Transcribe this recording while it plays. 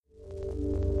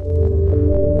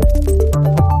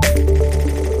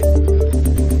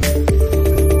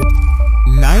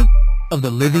of the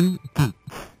living geek.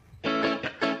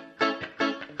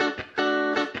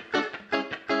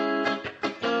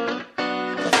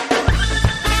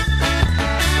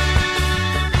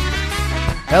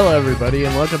 Hello, everybody,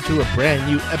 and welcome to a brand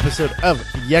new episode of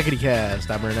YakityCast.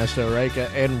 I'm Ernesto Rica,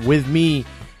 and with me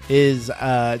is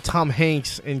Tom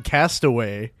Hanks in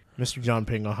Castaway, Mr. John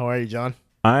Pingle. How are you, John?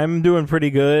 I'm doing pretty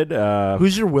good.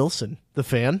 Who's your Wilson? The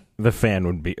fan? The fan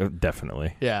would be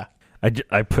definitely. Yeah.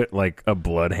 I put like a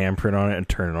blood handprint on it and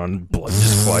turn it on. Blood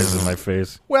just flies in my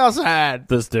face. Well said.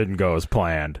 This didn't go as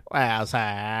planned. Well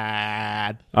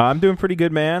said. I'm doing pretty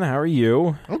good, man. How are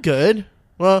you? I'm good.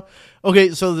 Well,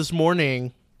 okay, so this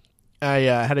morning I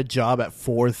had a job at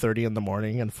 4:30 in the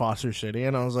morning in Foster City,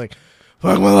 and I was like,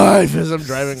 fuck my life, as I'm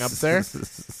driving up there.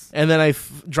 And then I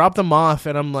dropped them off,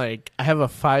 and I'm like, I have a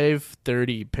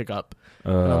 5:30 pickup.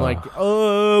 And I'm like,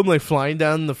 oh, I'm like flying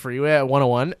down the freeway at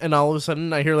 101, and all of a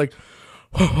sudden I hear like,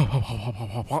 and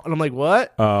I'm like,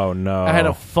 what? Oh, no. I had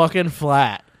a fucking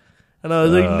flat. And I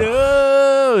was like,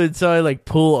 no. And so I like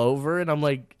pull over, and I'm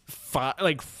like, 5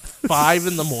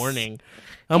 in the morning.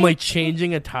 I'm like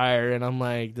changing a tire, and I'm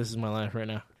like, this is my life right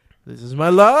now. This is my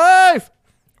life.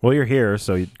 Well, you're here,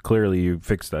 so clearly you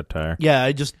fixed that tire. Yeah,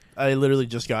 I literally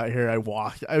just got here. I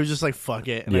walked. I was just like, fuck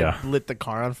it. And I lit the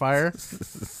car on fire.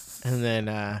 And then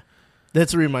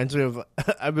that's what reminds me of,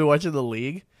 I've been watching The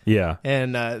League. Yeah.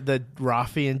 And the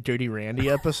Rafi and Dirty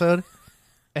Randy episode.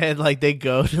 And like they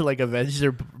go to like avenge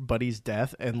their buddy's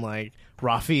death. And like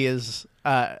Rafi is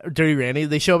Dirty Randy.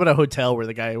 They show up at a hotel where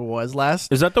the guy was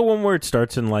last. Is that the one where it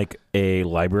starts in like a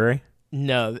library?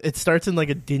 No, it starts in like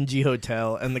a dingy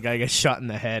hotel, and the guy gets shot in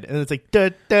the head, and it's like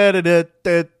da da da da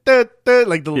da da da,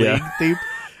 like the League theme.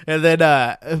 And then,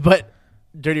 but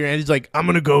Dirty Randy's like, I'm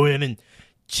gonna go in and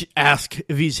ask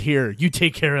if he's here. You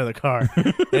take care of the car.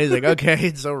 And he's like, okay.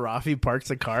 And so Rafi parks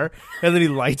the car, and then he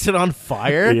lights it on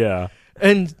fire. Yeah.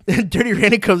 And Dirty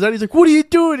Randy comes out. He's like, what are you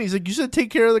doing? He's like, you said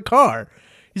take care of the car.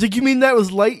 He's like, you mean that was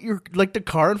light the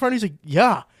car in front? He's like,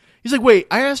 yeah. He's like, wait,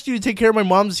 I asked you to take care of my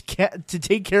mom's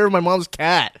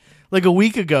cat, like a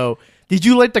week ago. Did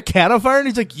you light the cat on fire? And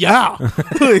he's like, yeah. Too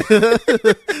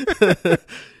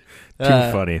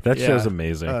funny. That show's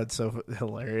amazing. It's so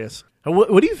hilarious.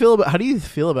 What do you feel about? How do you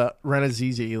feel about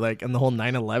Renazizi, like, and the whole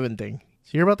 9/11 thing?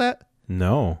 Did you hear about that?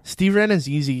 No. Steve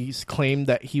Renazizi claimed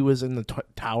that he was in the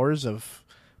towers of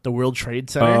the World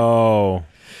Trade Center. Oh.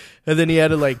 And then he had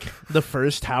to, like, the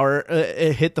first tower,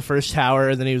 it hit the first tower,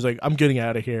 and then he was like, I'm getting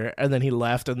out of here. And then he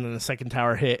left, and then the second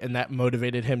tower hit, and that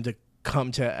motivated him to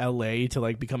come to L.A. to,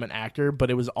 like, become an actor, but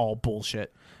it was all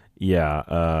bullshit.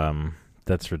 Yeah,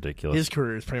 that's ridiculous. His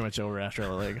career is pretty much over after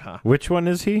L.A., huh? Which one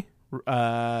is he?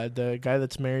 The guy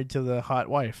that's married to the hot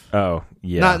wife. Oh,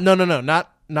 yeah.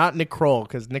 Not Nick Kroll,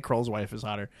 because Nick Kroll's wife is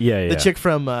hotter. Yeah. The chick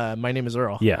from My Name is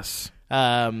Earl. Yes.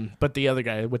 But the other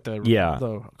guy with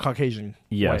the Caucasian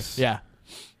wife. Yeah.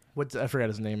 I forgot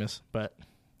his name is, but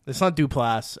it's not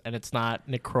Duplass and it's not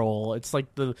Nick Kroll. It's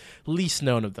like the least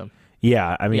known of them.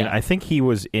 Yeah, I mean, I think he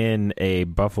was in a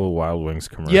Buffalo Wild Wings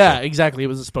commercial. Yeah, exactly. It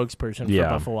was a spokesperson for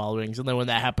Buffalo Wild Wings. And then when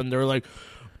that happened, they were like,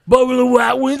 Buffalo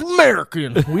Wild Wings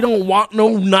American. We don't want no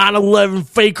 9/11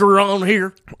 faker on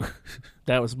here.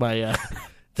 That was my...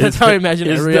 That's how I imagine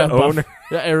everyone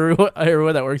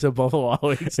that works at Buffalo Wild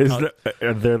Wings.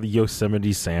 Are they the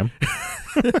Yosemite Sam?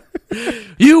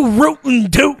 You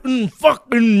rootin' tootin'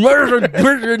 fucking murder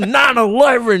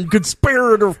 9/11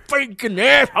 conspirator faking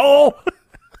asshole.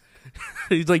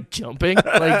 He's like jumping,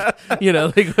 like, you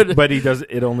know. But he does.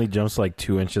 It only jumps like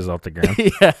 2 inches off the ground.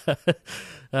 Yeah.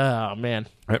 Oh man,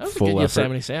 that was full a good effort.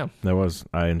 Yosemite Sam. That was.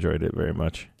 I enjoyed it very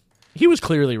much. He was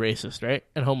clearly racist, right?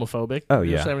 And homophobic. Oh,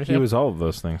 yeah. He was all of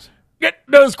those things. Get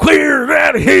those queers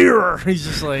out of here! He's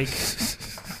just like...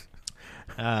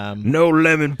 no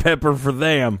lemon pepper for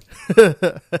them.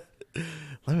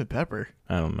 Lemon pepper?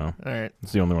 I don't know. All right.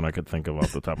 It's the only one I could think of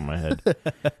off the top of my head.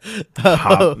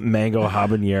 Mango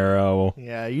habanero.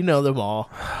 Yeah, you know them all.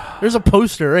 There's a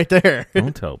poster right there.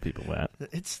 Don't tell people that.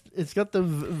 It's got the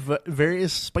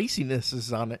various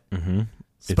spicinesses on it. Mm-hmm.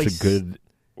 It's a good...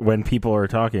 When people are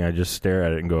talking, I just stare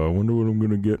at it and go, I wonder what I'm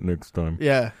going to get next time.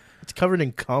 Yeah. It's covered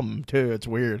in cum, too. It's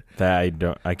weird.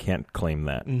 I can't claim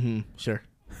that. Mm-hmm. Sure.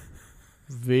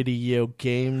 Video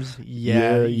games.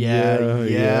 Yeah.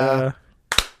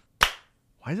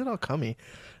 Why is it all cummy?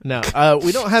 No,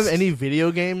 we don't have any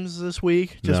video games this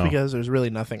week, just because there's really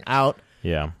nothing out.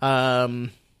 Yeah.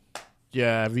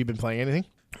 Yeah, have you been playing anything?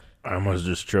 I almost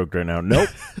just choked right now. Nope.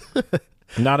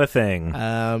 Not a thing.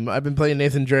 I've been playing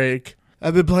Nathan Drake.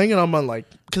 I've been playing it on my,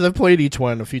 because I've played each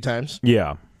one a few times.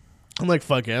 Yeah. I'm like,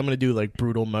 fuck it, I'm going to do,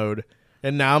 brutal mode.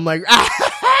 And now I'm like,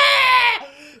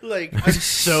 Like, I'm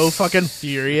so fucking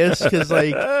furious because,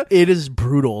 like, it is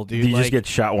brutal, dude. Do you like, just get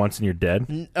shot once and you're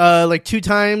dead? like 2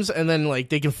 times, and then like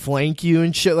they can flank you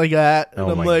and shit like that. And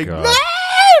Oh I'm my like, God.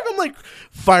 "No!" I'm like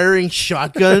firing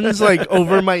shotguns like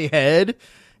over my head.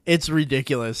 It's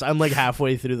ridiculous. I'm like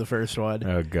halfway through the first one,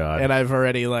 Oh god. and I've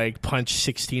already like punched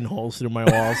 16 holes through my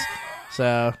walls.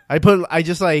 So I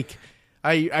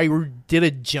did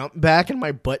a jump back, and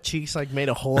my butt cheeks like made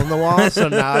a hole in the wall. So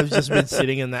now I've just been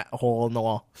sitting in that hole in the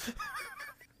wall.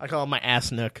 I call it my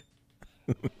ass nook.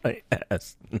 My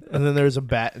ass. And then there was a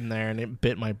bat in there, and it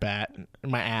bit my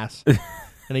ass,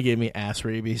 and it gave me ass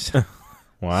rabies.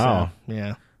 Wow. So,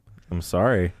 yeah. I'm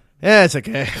sorry. Yeah, it's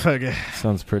okay. Okay.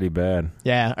 Sounds pretty bad.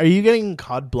 Yeah. Are you getting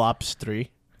COD Blops 3?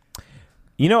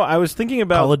 You know, I was thinking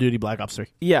about Call of Duty Black Ops 3.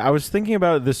 Yeah, I was thinking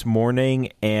about it this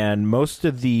morning, and most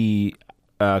of the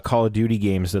Call of Duty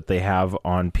games that they have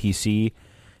on PC,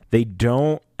 they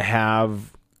don't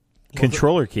have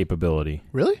controller capability.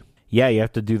 Really? Yeah, you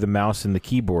have to do the mouse and the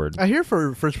keyboard. I hear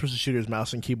for first-person shooters,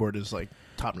 mouse and keyboard is like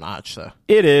top-notch. So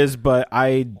It is, but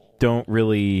I don't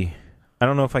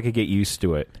know if I could get used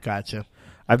to it. gotcha.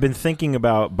 I've been thinking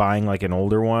about buying like an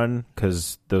older one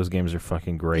because those games are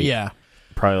fucking great. Yeah.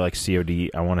 Probably like COD.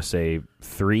 I want to say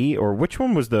 3, or which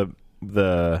one was the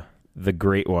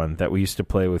great one that we used to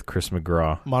play with Chris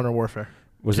McGraw? Modern Warfare.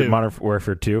 Was 2. it Modern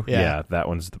Warfare 2? Yeah. That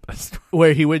one's the best.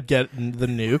 Where he would get the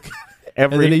nuke,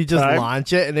 Every and then he'd just time.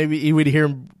 launch it, and then he would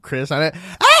hear Chris on it.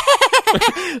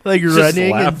 Like Just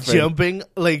running and laughing. jumping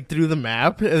like through the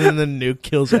map, and then the nuke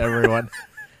kills everyone.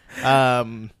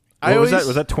 What was that?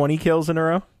 Was that 20 kills in a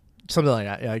row? Something like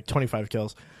that. Yeah, like 25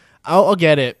 kills. I'll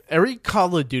get it. Every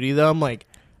Call of Duty, though, I'm like,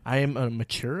 I am a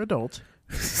mature adult.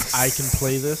 I can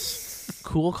play this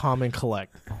cool, calm, and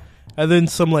collect. And then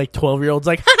some like 12-year-old's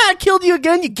like, ha, I killed you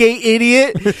again, you gay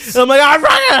idiot. And I'm like, I'm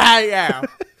running at you.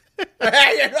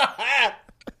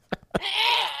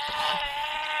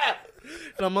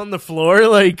 And I'm on the floor,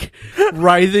 like,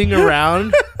 writhing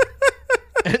around.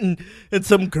 And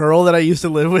some girl that I used to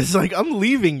live with is like, I'm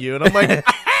leaving you. And I'm like,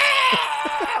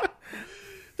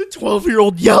 the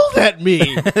 12-year-old yelled at me.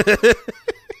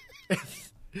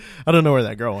 I don't know where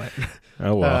that girl went.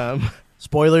 Oh, well.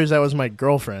 Spoilers, that was my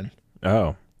girlfriend.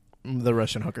 Oh. The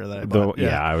Russian hooker that I bought.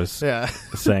 I was Yeah.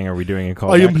 saying, are we doing a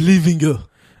call I am leaving you.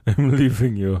 I'm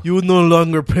leaving you. You will no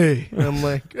longer pay. And I'm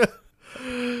like,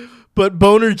 but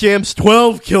Boner Jams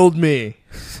 12 killed me.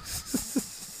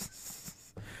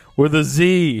 With a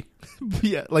Z.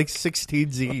 Yeah, like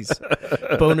 16 Z's.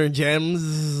 Boner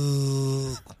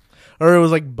Jams. Or it was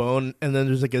like bone, and then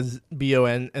there's like a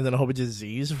B-O-N, and then a whole bunch of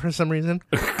Z's for some reason.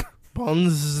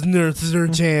 Bones,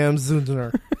 Jams.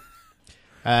 The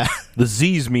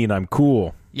Z's mean I'm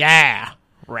cool. Yeah.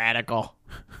 Radical.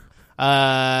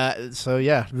 So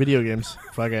yeah, video games.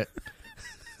 Fuck it.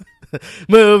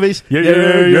 Movies.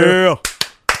 Yeah.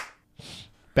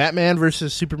 Batman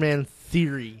versus Superman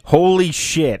theory. Holy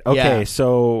shit. Okay, Yeah.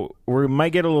 so we might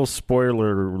get a little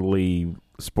spoilerly.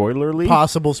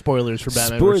 Possible spoilers for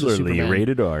Batman versus Superman. Spoilerly,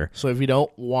 rated R. So if you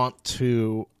don't want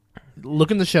to,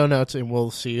 look in the show notes and we'll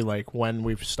see like when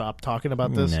we've stopped talking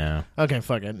about this. No. Okay,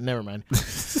 fuck it. Never mind.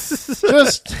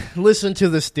 Just listen to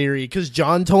this theory because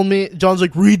John told me. John's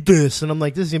like, read this, and I'm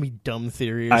like, this is gonna be dumb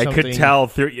theory. Or I something. could tell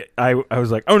through. I was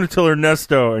like, I want to tell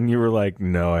Ernesto, and you were like,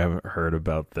 no, I haven't heard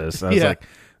about this. I was Yeah. like,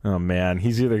 oh man,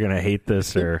 he's either gonna hate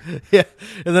this or Yeah,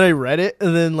 and then I read it,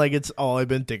 and then like it's all I've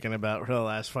been thinking about for the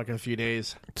last fucking few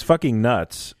days. it's fucking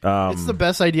nuts. It's the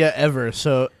best idea ever.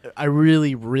 So I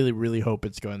really, really, really hope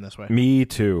it's going this way. Me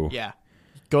too. Yeah,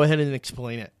 go ahead and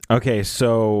explain it. Okay,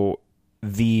 so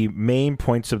the main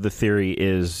points of the theory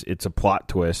is it's a plot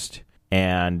twist,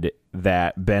 and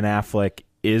that Ben Affleck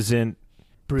isn't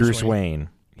Bruce Wayne.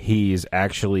 He's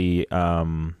actually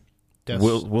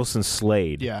Wilson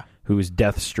Slade, Yeah, who is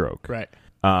Deathstroke. right.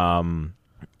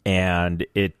 And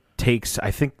it takes,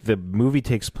 I think the movie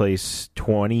takes place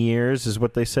 20 years, is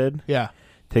what they said. Yeah,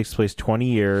 Takes place 20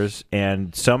 years,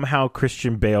 and somehow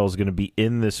Christian Bale is going to be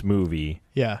in this movie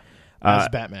yeah. As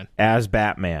Batman. as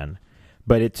Batman.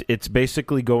 But it's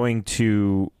basically going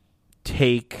to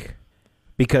take,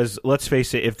 because let's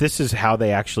face it, if this is how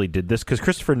they actually did this, because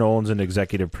Christopher Nolan's an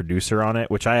executive producer on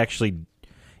it, which I actually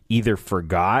either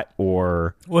forgot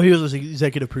or... Well, he was an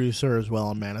executive producer as well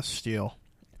on Man of Steel.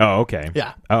 Oh, okay.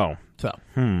 Yeah. Oh. So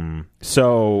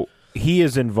So he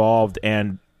is involved,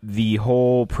 and the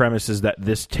whole premise is that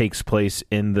this takes place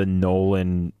in the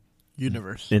Nolan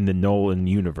universe.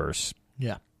 universe.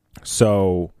 Yeah.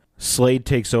 So Slade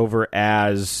takes over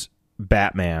as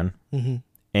Batman, Mm-hmm.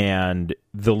 And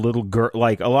the little girl,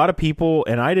 like a lot of people,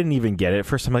 and I didn't even get it at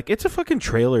first. I'm like, it's a fucking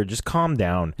trailer. Just calm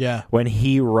down. Yeah. When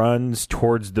he runs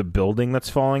towards the building that's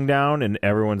falling down, and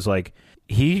everyone's like,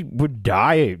 he would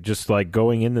die just like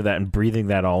going into that and breathing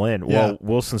that all in. Yeah. Well,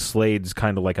 Wilson Slade's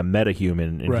kind of like a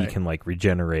metahuman, and Right. he can like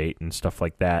regenerate and stuff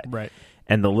like that. Right.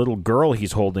 And the little girl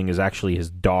he's holding is actually his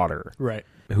daughter, Right.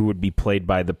 who would be played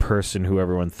by the person who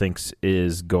everyone thinks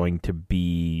is going to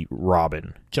be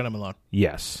Robin. Jenna Malone.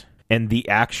 Yes. And the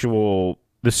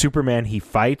Superman he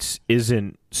fights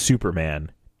isn't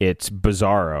Superman. It's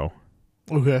Bizarro.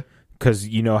 Okay. Because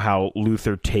you know how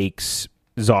Luthor takes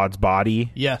Zod's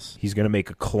body? Yes. He's going to make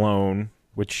a clone,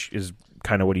 which is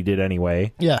kind of what he did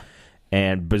anyway. Yeah.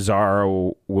 And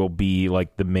Bizarro will be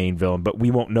like the main villain, but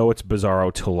we won't know it's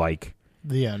Bizarro till like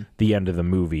The end. the end of the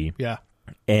movie. Yeah.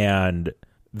 And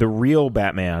the real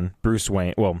Batman, Bruce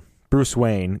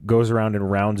Wayne, goes around and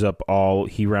rounds up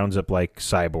like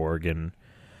Cyborg and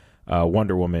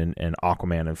Wonder Woman and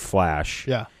Aquaman and Flash.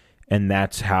 Yeah. And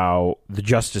that's how the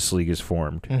Justice League is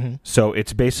formed. Mm-hmm. So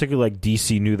it's basically like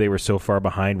DC knew they were so far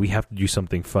behind, we have to do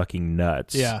something fucking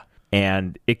nuts. Yeah.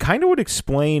 And it kind of would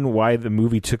explain why the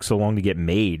movie took so long to get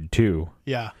made, too.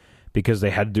 Yeah. Because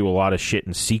they had to do a lot of shit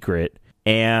in secret.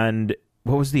 And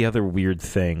what was the other weird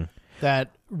thing?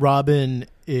 That Robin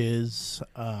is...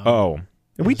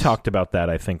 We talked about that,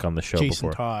 I think, on the show Jason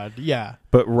before. Todd. Yeah.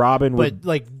 But Robin would... But,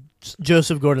 like,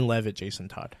 Joseph Gordon-Levitt, Jason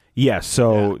Todd. Yeah,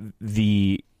 so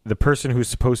the person who's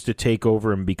supposed to take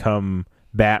over and become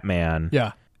Batman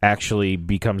actually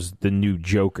becomes the new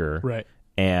Joker. Right.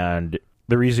 And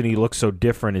the reason he looks so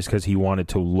different is because he wanted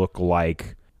to look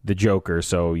like the Joker.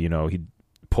 So, you know, he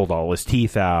pulled all his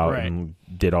teeth out and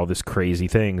did all this crazy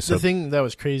thing. So the thing that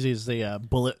was crazy is the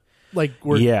bullet, like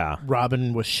where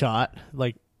Robin was shot,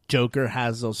 like Joker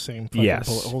has those same fucking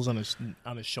bullet holes on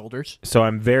his shoulders. So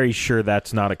I'm very sure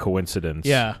that's not a coincidence.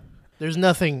 Yeah. There's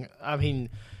nothing, I mean,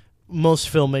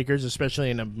 most filmmakers,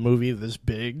 especially in a movie this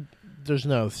big, there's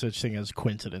no such thing as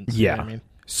coincidence. Yeah. You know what I mean?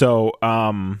 So,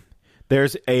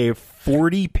 there's a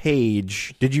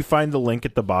 40-page... Did you find the link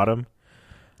at the bottom?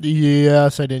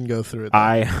 Yes, I didn't go through it.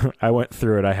 I went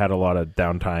through it. I had a lot of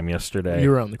downtime yesterday. You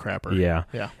were on the crapper. Yeah.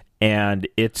 Yeah. And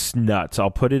it's nuts. I'll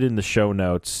put it in the show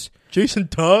notes. Jason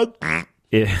Todd?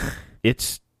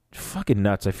 It's fucking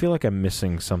nuts. I feel like I'm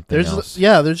missing something else.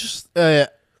 Yeah, there's just...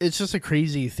 it's just a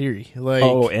crazy theory.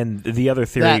 Like, and the other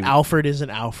theory... That Alfred isn't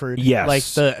Alfred. Yes. Like,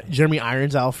 the Jeremy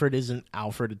Irons Alfred isn't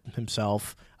Alfred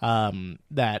himself.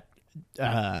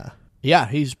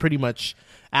 He's pretty much...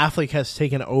 Affleck has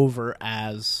taken over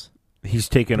as... He's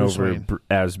taken Bruce over Wayne.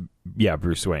 as... Yeah,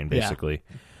 Bruce Wayne, basically.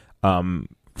 Yeah.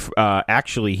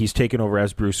 Actually, he's taken over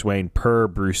as Bruce Wayne per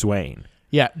Bruce Wayne.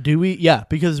 Yeah, do we? Yeah,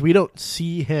 because we don't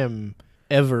see him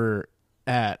ever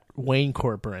at Wayne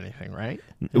Corp or anything, right?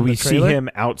 We see him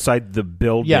outside the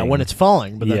building. Yeah, when it's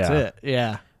falling, but that's it.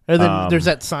 Yeah. And then there's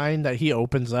that sign that he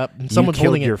opens up, and someone's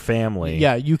holding your family.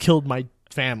 Yeah, you killed my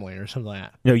family or something like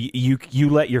that. No, you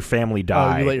let your family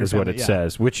die is what it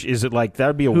says. Which is it like that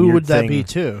would be a weird thing. Who would that be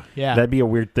too? Yeah. That'd be a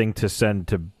weird thing to send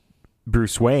to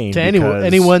Bruce Wayne. To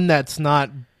anyone that's not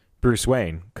Bruce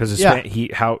Wayne, because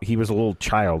he was a little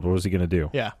child. What was he going to do?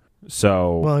 Yeah.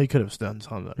 So well, he could have done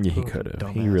something. Yeah, he could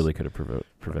have. He really could have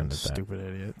prevented that. Stupid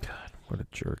idiot. God, what a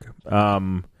jerk.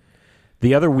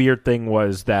 The other weird thing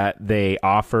was that they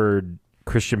offered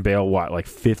Christian Bale like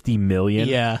 $50 million.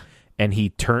 Yeah. And he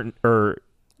turned, or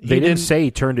they didn't say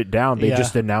he turned it down. They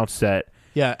just announced that.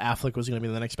 Yeah, Affleck was going to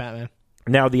be the next Batman.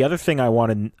 Now, the other thing I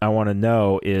want to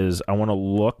know is I want to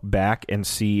look back and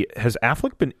see, has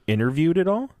Affleck been interviewed at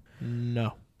all?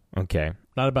 No. Okay.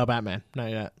 Not about Batman. Not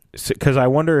yet. Because I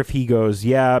wonder if he goes,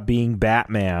 being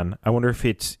Batman. I wonder if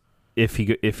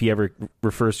he ever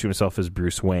refers to himself as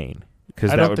Bruce Wayne.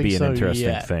 Because that would be an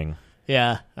interesting thing.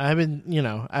 Yeah,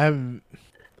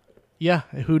 yeah,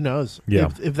 who knows? Yeah.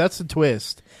 If that's a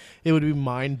twist, it would be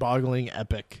mind-boggling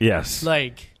epic. Yes.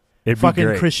 Like, it'd fucking be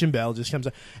great. Christian Bale just comes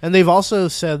out. And they've also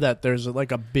said that there's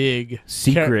like a big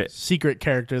secret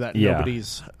character that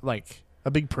nobody's, like,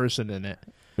 a big person in it.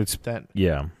 It's that.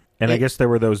 Yeah. And I guess there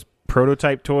were those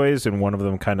prototype toys, and one of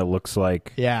them kind of looks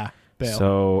like... Yeah. Bale.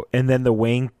 So, and then the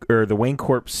Wayne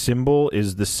Corp symbol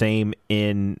is the same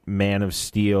in Man of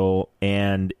Steel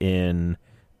and in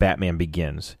Batman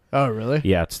Begins. Oh, really?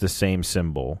 Yeah, it's the same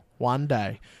symbol. One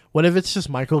day. What if it's just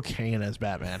Michael Caine as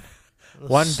Batman?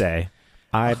 One day,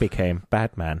 I became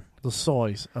Batman. The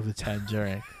size of the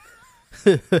tangerine.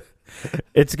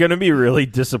 It's going to be really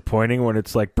disappointing when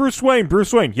it's like, Bruce Wayne.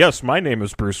 Yes, my name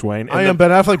is Bruce Wayne. I am Ben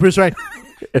Affleck, Bruce Wayne.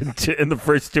 In the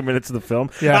first 2 minutes of the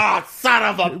film. Yeah. Oh, son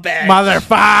of a bitch.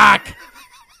 Motherfuck.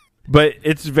 But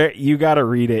it's you got to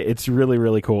read it. It's really,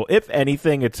 really cool. If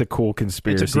anything, it's a cool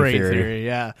conspiracy It's a great theory. theory,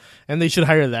 yeah. And they should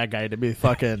hire that guy to be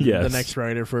fucking Yes. the next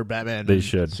writer for Batman. They and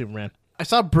should. Superman. I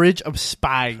saw Bridge of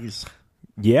Spies.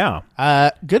 Yeah.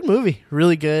 Good movie,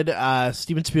 really good.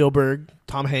 Steven Spielberg,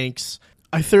 Tom Hanks.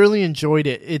 I thoroughly enjoyed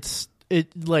it. It's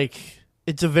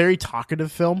a very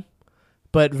talkative film,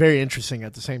 but very interesting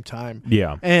at the same time.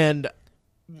 Yeah. And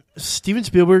Steven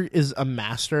Spielberg is a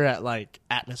master at like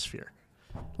atmosphere.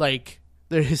 Like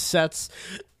his sets.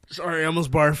 Sorry, I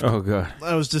almost barfed. Oh god.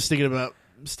 I was just thinking about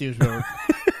Steven Spielberg.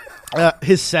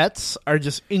 His sets are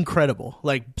just incredible,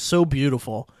 like so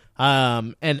beautiful.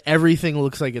 And everything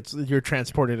looks like you're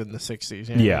transported in the 60s.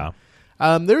 You know?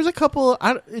 Yeah. There's a couple.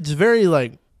 It's very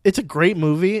like it's a great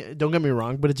movie. Don't get me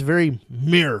wrong, but it's very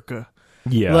America.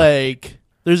 Yeah. Like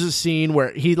there's a scene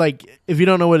where he like if you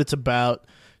don't know what it's about,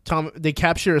 they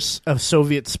capture a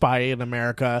Soviet spy in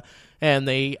America, and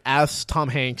they ask Tom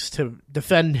Hanks to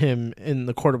defend him in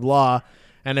the court of law,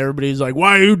 and everybody's like,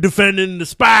 "Why are you defending the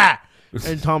spy?"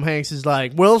 And Tom Hanks is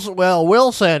like,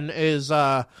 Wilson is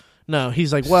no,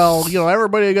 he's like, well,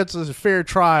 everybody gets a fair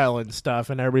trial and stuff,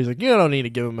 and everybody's like, you don't need to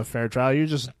give him a fair trial. You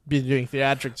just be doing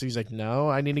theatrics. He's like, no,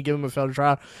 I need to give him a fair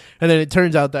trial. And then it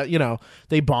turns out that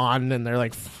they bond and they're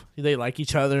like, they like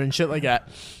each other and shit like that.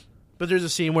 But there's a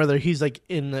scene where he's like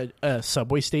in a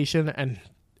subway station and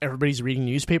everybody's reading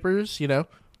newspapers,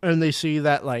 and they see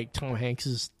that like Tom Hanks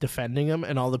is defending him,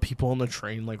 and all the people on the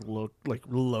train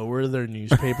lower their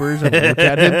newspapers and look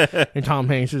at him, and Tom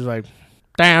Hanks is like,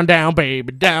 down, down, baby,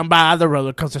 down by the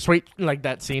roller coaster, sweet, like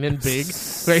that scene in Big,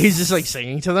 where he's just like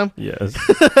singing to them. Yes.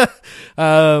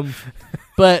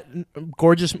 But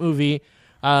gorgeous movie.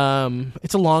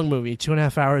 It's a long movie,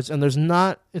 2.5 hours, and it's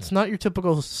not your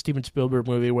typical Steven Spielberg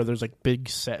movie where there's like big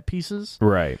set pieces.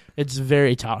 Right. It's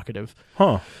very talkative.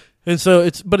 Huh. And so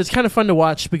it's kind of fun to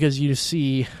watch because you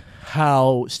see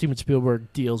how Steven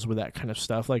Spielberg deals with that kind of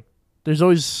stuff. Like there's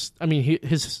always,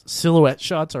 his silhouette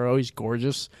shots are always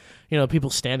gorgeous. People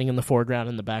standing in the foreground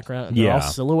and the background, and they're all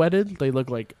silhouetted. They look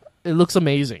like, it looks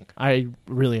amazing. I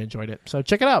really enjoyed it. So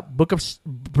check it out.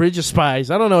 Bridge of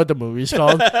Spies. I don't know what the movie's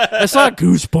called. It's not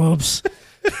Goosebumps.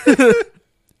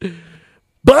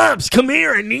 Bumps, come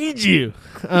here. I need you.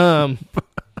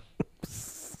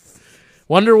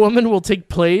 Wonder Woman will take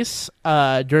place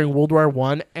during World War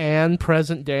I and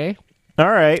present day. All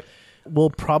right. We'll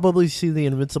probably see the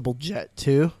Invincible Jet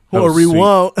too, Oh, or we sweet.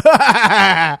 won't.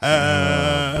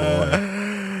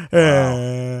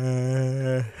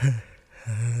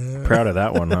 Proud of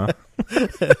that one, huh?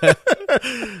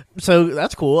 So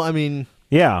that's cool.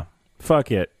 Yeah.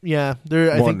 Fuck it. Yeah, I think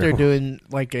they're Wonderful. doing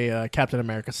like a Captain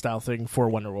America style thing for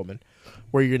Wonder Woman,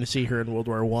 where you're going to see her in World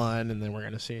War I, and then we're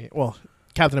going to see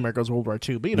Captain America's World War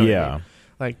II. But what I mean.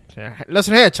 Like,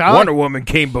 listen here, Charlie. Wonder Woman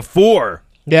came before.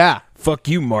 Yeah, Fuck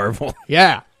you, Marvel.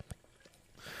 yeah.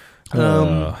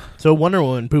 So Wonder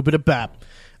Woman, boop it a bap.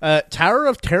 Tower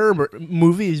of Terror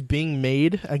movie is being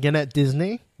made again at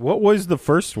Disney. What was the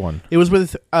first one? It was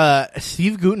with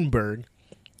Steve Guttenberg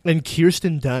and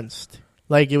Kirsten Dunst.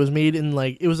 Like it was made in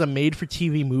it was a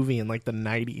made-for-TV movie in like the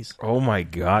 90s. Oh my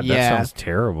god, that Yeah. sounds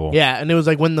terrible. Yeah, and it was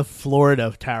like when the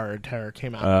Florida Tower of Terror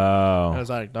came out. Oh. I was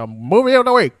like, the movie of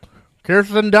the week.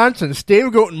 Kirsten Dunst and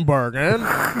Steve Guttenberg and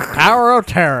Tower of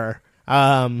Terror.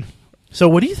 So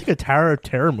what do you think a Tower of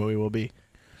Terror movie will be?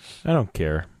 I don't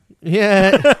care.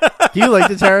 Yeah. Do you like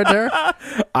the Tower of Terror?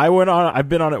 I've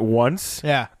been on it once.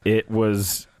 Yeah. It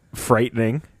was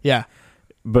frightening, Yeah.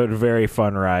 but a very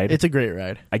fun ride. It's a great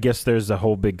ride. I guess there's a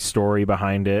whole big story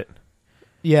behind it.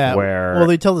 Yeah. Where-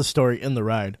 they tell the story in the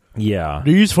ride. Yeah.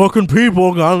 These fucking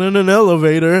people got in an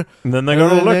elevator. And then they and got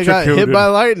then they got hit electrocuted. by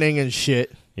lightning and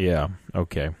shit. Yeah.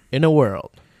 Okay. In a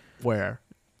world where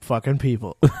fucking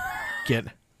people get...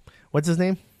 What's his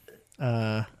name?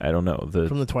 I don't know. The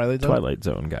From the Twilight Zone? Twilight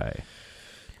Zone guy.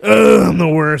 Ugh, I'm the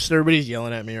worst. Everybody's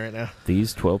yelling at me right now.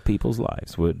 These 12 people's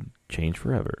lives would change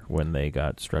forever when they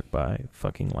got struck by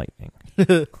fucking lightning.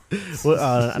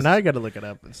 Well, now I got to look it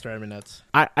up. It's driving me nuts.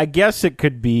 I guess it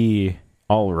could be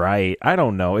all right. I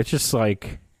don't know. It's just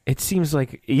like, it seems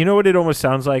like, you know what it almost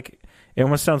sounds like? It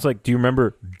almost sounds like, do you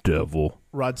remember Devil?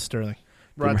 Rod Sterling.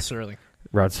 Rod Sterling.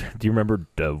 Do you remember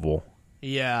Devil?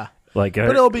 Yeah. Like, But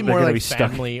it'll be they're more gonna like be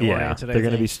stuck, family-oriented, I they're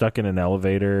going to think. be stuck in an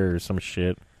elevator or some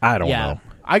shit. I don't know.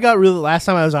 I got really, last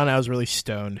time I was on, I was really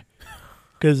stoned.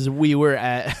 Because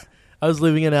I was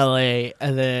living in LA,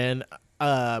 and then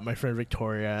my friend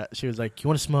Victoria, she was like, you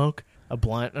want to smoke a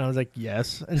blunt? And I was like,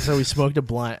 yes. And so we smoked a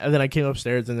blunt. And then I came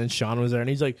upstairs, and then Sean was there, and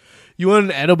he's like, you want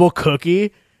an edible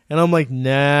cookie? And I'm like,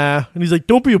 nah. And he's like,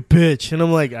 don't be a bitch. And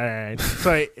I'm like, all right.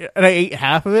 So I ate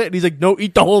half of it. And he's like, no,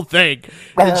 eat the whole thing.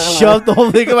 And shoved the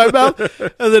whole thing in my mouth.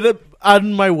 And then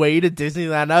on my way to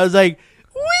Disneyland, I was like,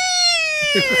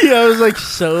 wee! I was like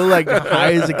so like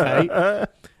high as a kite.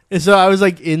 And so I was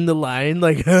like in the line,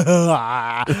 like,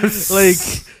 like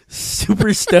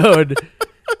super stoned.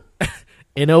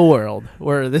 In a world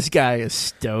where this guy is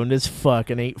stoned as fuck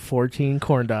and ate 14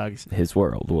 corn dogs. His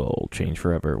world will change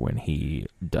forever when he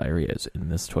diarrheas in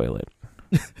this toilet.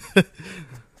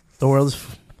 The world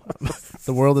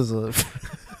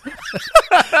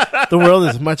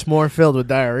is much more filled with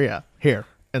diarrhea here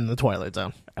in the Twilight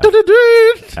Zone.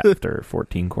 After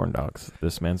 14 corn dogs,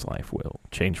 this man's life will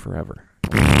change forever.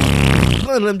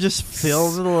 And I'm just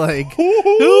filled with like...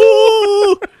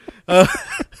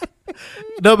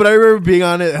 No, but I remember being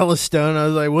on it hella stoned. I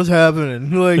was like, what's happening?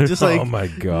 Like, just like, oh my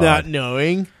God. Not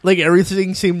knowing. Like,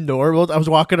 everything seemed normal. I was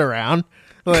walking around,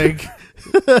 like...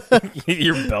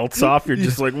 Your belt's off. You're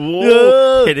just like,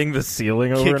 whoa, hitting the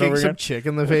ceiling over and over kicking again. some chick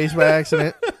in the face by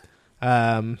accident.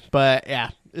 But, yeah.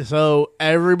 So,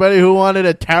 everybody who wanted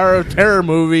a Tower of Terror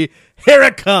movie, here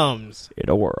it comes. In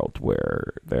a world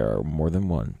where there are more than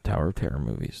one Tower of Terror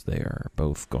movies, they are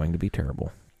both going to be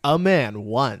terrible. A man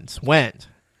once went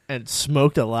and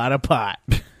smoked a lot of pot,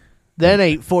 then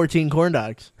ate 14 corn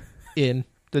dogs in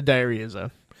the diarrhea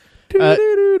zone.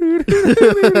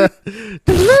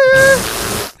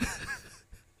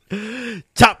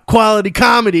 Top quality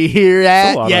comedy here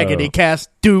at Yakety Cast.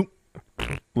 A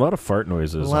lot of fart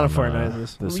noises. A lot of fart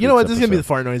noises. You know what? This is going to be the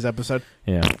fart noise episode.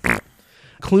 Yeah.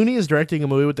 Clooney is directing a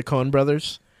movie with the Coen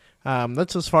brothers.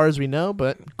 That's as far as we know,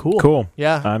 but cool. Cool.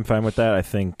 Yeah. I'm fine with that. I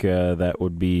think that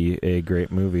would be a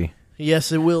great movie.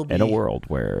 Yes, it will be. In a world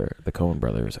where the Coen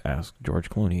brothers ask George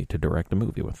Clooney to direct a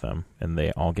movie with them, and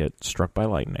they all get struck by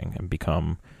lightning and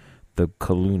become the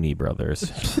Clooney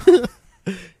brothers.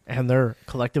 And their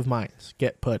collective minds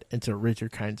get put into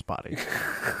Richard Kind's body.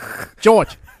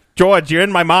 George, you're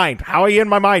in my mind. How are you in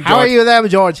my mind, George? How are you there,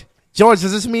 George? George,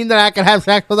 does this mean that I can have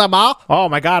sex with them all? Oh,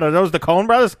 my God. Are those the Coen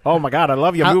brothers? Oh, my God. I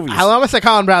love your movies. Hello, Mr.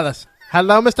 Coen brothers.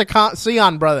 Hello, Mr.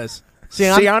 Sion brothers.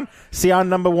 Sion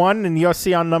number 1 and you're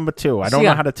Sion number 2. I don't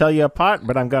know how to tell you apart,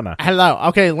 but I'm gonna. Hello.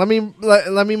 Okay, let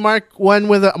me mark one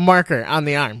with a marker on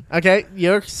the arm. Okay,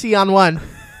 you're Sion 1,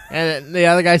 and the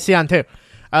other guy's Sion 2.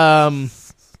 Joel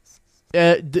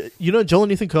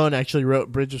and Ethan Coen actually wrote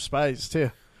Bridge of Spies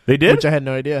too. They did, which I had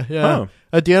no idea. Yeah. Oh.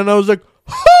 At the end, I was like,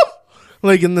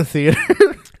 like in the theater.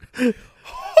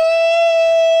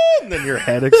 And then your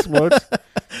head explodes.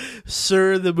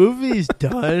 Sir, the movie's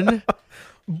done.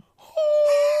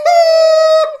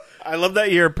 I love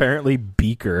that you're apparently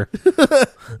Beaker.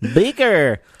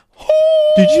 Beaker.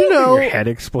 Did you know your head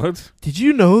explodes? Did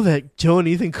you know that Joe and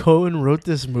Ethan Coen wrote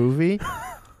this movie?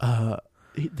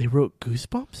 They wrote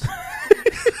Goosebumps.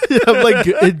 I'm like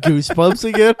in Goosebumps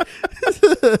again.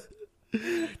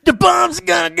 The bomb's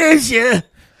gonna get you.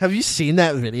 Have you seen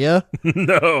that video?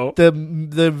 No. The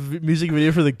music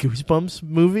video for the Goosebumps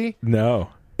movie? No.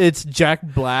 It's Jack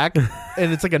Black,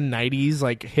 and it's like a 90s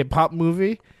like hip hop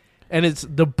movie, and it's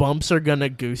the bumps are gonna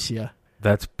goose you.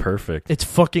 That's perfect. It's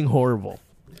fucking horrible.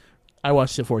 I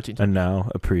watched it 14 times. And now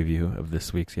a preview of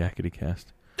this week's Yakety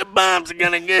Cast. The bombs are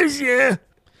gonna goose you.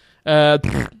 And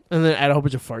then add a whole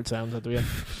bunch of fart sounds at the end.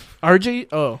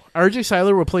 RJ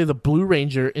Seiler will play the Blue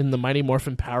Ranger in the Mighty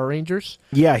Morphin Power Rangers.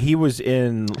 Yeah, he was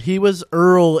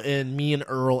Earl in Me and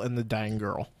Earl and the Dying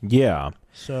Girl. Yeah.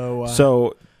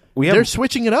 So they're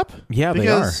switching it up. Yeah, they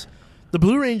are. The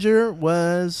Blue Ranger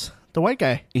was the white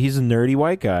guy. He's a nerdy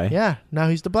white guy. Yeah, now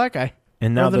he's the black guy.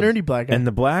 And now the nerdy black guy. And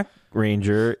the Black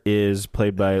Ranger is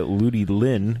played by Ludi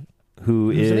Lin,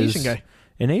 who's an Asian guy.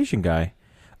 An Asian guy.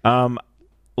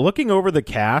 Looking over the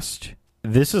cast,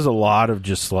 this is a lot of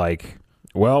just like,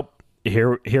 well,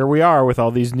 here we are with all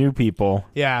these new people.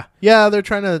 Yeah. Yeah, they're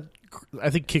trying to,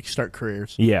 I think, kickstart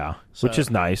careers. Yeah, which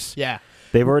is nice. Yeah.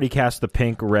 They've already cast the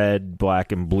pink, red,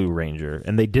 black, and blue Ranger,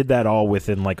 and they did that all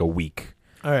within like a week.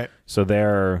 All right. So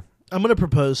they're... I'm going to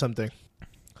propose something.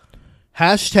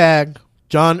 Hashtag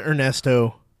John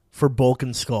Ernesto for Bulk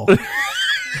and Skull.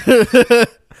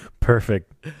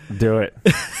 Perfect. Do it.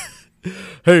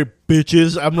 Hey,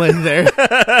 bitches. I'm like there.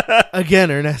 Again,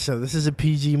 Ernesto, this is a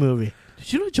PG movie.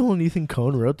 Did you know Joel and Ethan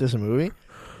Coen wrote this movie?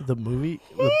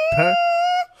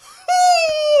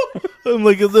 I'm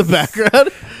like in the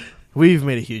background. We've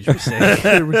made a huge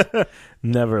mistake.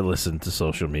 Never listen to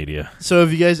social media. So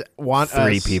if you guys want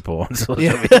Three people on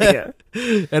social media.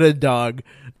 And a dog.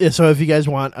 So if you guys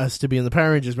want us to be in the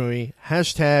Power Rangers movie,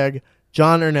 hashtag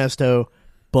John Ernesto,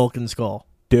 Bulk and Skull.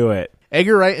 Do it.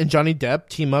 Edgar Wright and Johnny Depp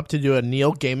team up to do a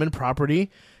Neil Gaiman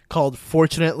property called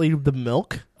Fortunately the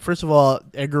Milk. First of all,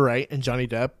 Edgar Wright and Johnny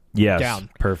Depp. Yes, Down.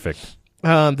 perfect.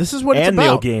 This is what it's And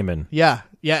about. Neil Gaiman. Yeah,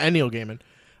 and Neil Gaiman.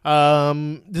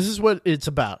 This is what it's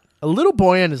about. A little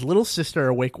boy and his little sister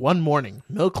awake one morning,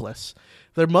 milkless.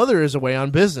 Their mother is away on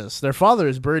business. Their father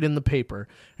is buried in the paper,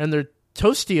 and their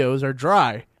tostios are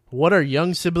dry. What are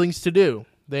young siblings to do?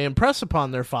 They impress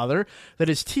upon their father that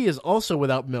his tea is also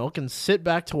without milk and sit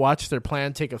back to watch their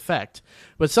plan take effect.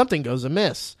 But something goes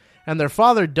amiss, and their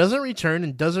father doesn't return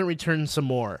and doesn't return some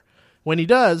more. When he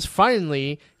does,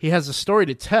 finally, he has a story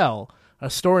to tell. A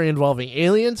story involving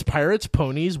aliens, pirates,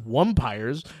 ponies,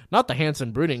 wumpires, not the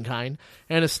handsome brooding kind,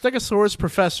 and a Stegosaurus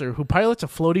professor who pilots a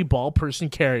floaty ball person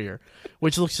carrier,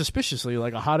 which looks suspiciously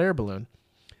like a hot air balloon.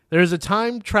 There's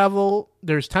time travel,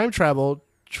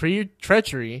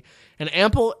 treachery, and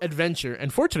ample adventure,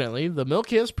 and fortunately, the milk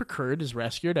he has procured is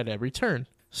rescued at every turn.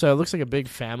 So it looks like a big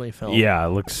family film. Yeah, it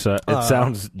looks. It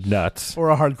sounds nuts. Or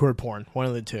a hardcore porn, one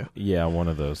of the two. Yeah, one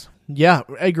of those. Yeah,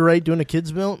 Edgar Wright doing a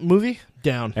kids movie?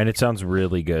 Down. And it sounds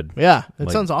really good. Yeah, it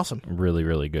sounds awesome. Really,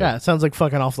 really good. Yeah, it sounds like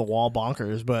fucking off the wall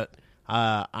bonkers, but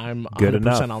I'm good 100%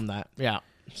 enough on that. Yeah,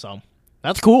 so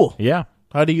that's cool. Yeah.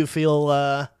 How do you feel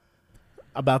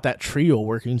about that trio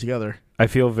working together? I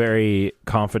feel very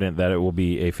confident that it will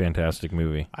be a fantastic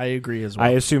movie. I agree as well. I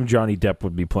assume Johnny Depp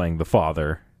would be playing the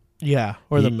father. Yeah,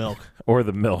 or the milk. Or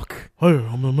the milk. Hey,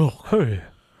 I'm the milk. Hey,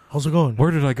 how's it going?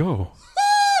 Where did I go?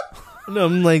 No,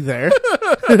 I'm like there.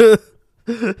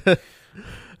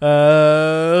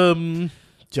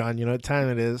 John, you know what time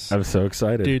it is. I'm so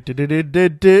excited.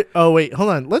 Oh, wait, hold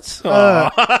on. Let's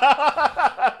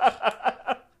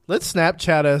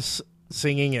Snapchat us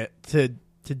singing it to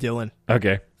Dylan.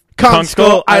 Okay. Kong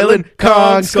Skull Island,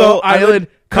 Kong Skull Island,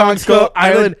 Kong Skull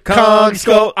Island, Kong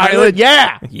Skull Island.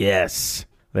 Yeah. Yes.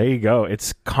 There you go.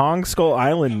 It's Kong Skull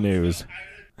Island news.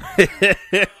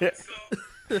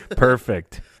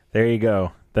 Perfect. There you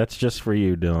go. That's just for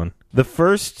you, Dylan. The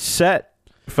first set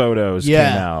photos came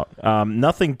out.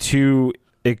 Nothing too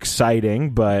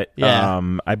exciting, but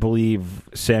I believe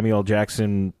Samuel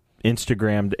Jackson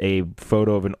Instagrammed a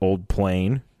photo of an old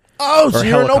plane. Oh, so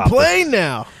you're in a plane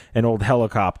now. An old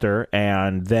helicopter.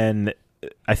 And then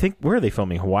I think, where are they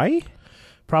filming? Hawaii?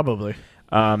 Probably.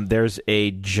 There's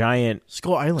a giant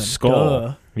Skull Island. skull.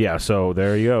 Duh. Yeah, so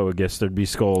there you go. I guess there'd be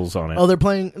skulls on it. Oh, they're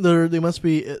playing. They must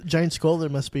be giant skull. They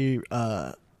must be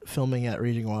filming at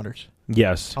Raging Waters.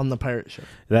 Yes, on the pirate ship.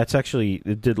 That's actually,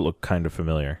 it did look kind of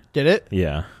familiar. Did it?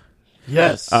 Yeah.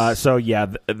 Yes. So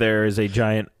yeah, there is a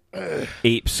giant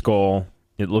ape skull.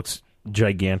 It looks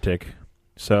gigantic.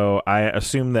 So I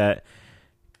assume that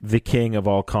the king of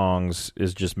all Kongs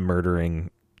is just murdering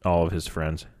all of his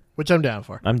friends. Which I'm down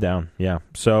for. I'm down, yeah.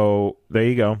 So there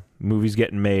you go. Movie's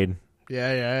getting made.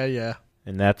 Yeah.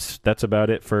 And that's about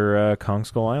it for Kong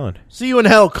Skull Island. See you in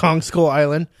hell, Kong Skull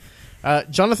Island.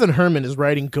 Jonathan Herman is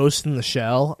writing Ghost in the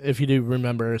Shell. If you do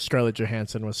remember, Scarlett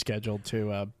Johansson was scheduled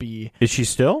to be... Is she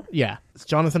still? Yeah.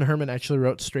 Jonathan Herman actually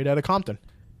wrote Straight Outta Compton.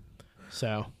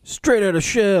 So... Straight Outta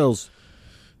Shells.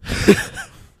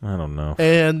 I don't know.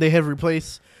 And they have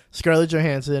replaced Scarlett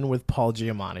Johansson with Paul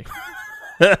Giamatti.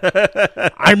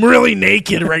 I'm really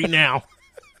naked right now.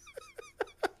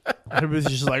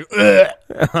 Everybody's just like, ugh.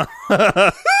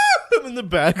 I'm in the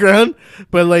background,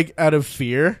 but like out of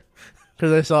fear.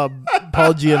 Because I saw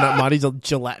Paul Giamatti's a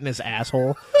gelatinous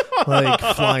asshole like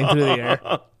flying through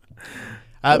the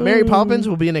air. Mary Poppins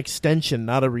will be an extension,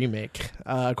 not a remake,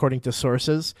 according to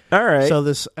sources. All right. So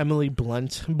this Emily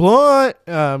Blunt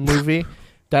movie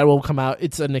that will come out,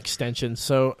 it's an extension.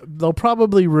 So they'll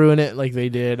probably ruin it like they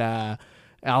did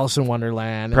Alice in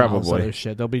Wonderland and all this other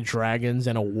shit. There'll be dragons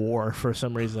and a war for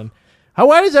some reason.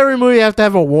 Why does every movie have to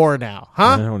have a war now? Huh?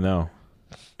 I don't know.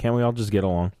 Can't we all just get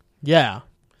along? Yeah.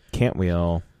 Can't we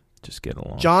all just get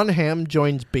along? John Hamm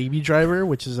joins Baby Driver,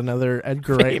 which is another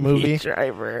Edgar Wright movie. Baby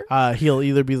Driver. He'll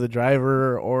either be the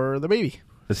driver or the baby.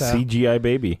 The CGI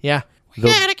baby. Yeah. We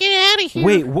gotta get out of here.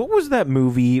 Wait, what was that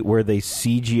movie where they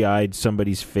CGI'd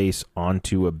somebody's face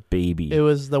onto a baby? It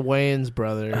was the Wayans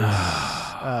brothers.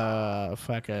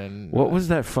 Fucking... What was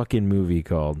that fucking movie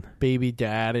called? Baby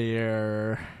Daddy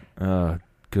or...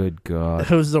 Good God.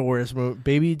 That was the worst movie.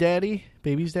 Baby Daddy?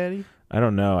 Baby's Daddy? I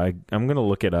don't know. I'm going to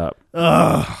look it up.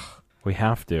 Ugh. We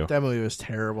have to. That movie was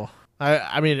terrible.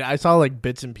 I mean, I saw like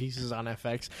bits and pieces on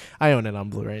FX. I own it on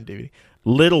Blu-ray and DVD.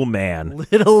 Little Man.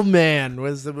 Little Man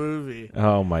was the movie.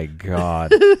 Oh, my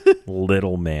God.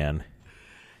 Little Man.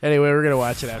 Anyway, we're going to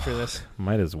watch it after this.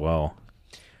 Might as well.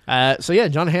 So, yeah,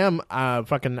 John Hamm. I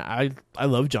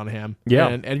love John Hamm. Yeah.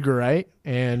 And Edgar Wright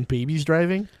and Baby's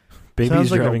Driving. Baby's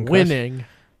Sounds like Driving a winning.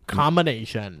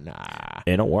 combination.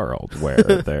 In a world where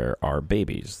there are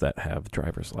babies that have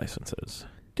driver's licenses,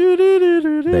 they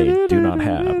do not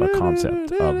have a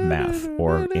concept of math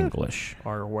or English.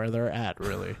 Or where they're at,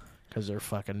 really, because they're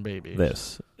fucking babies.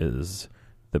 This is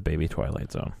the Baby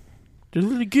Twilight Zone.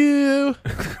 Friday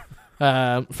the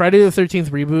 13th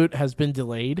reboot has been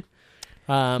delayed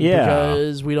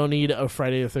because we don't need a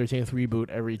Friday the 13th reboot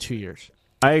every 2 years.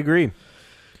 I agree.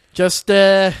 Just,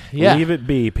 leave it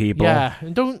be, people. Yeah,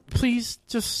 and please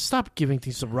just stop giving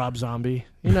things to Rob Zombie.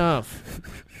 Enough.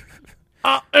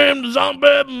 I am the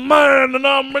zombie man, and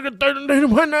I'll make a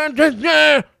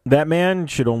 13. That man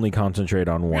should only concentrate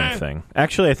on one thing.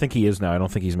 Actually, I think he is now. I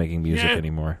don't think he's making music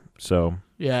anymore. So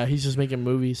yeah, he's just making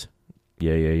movies.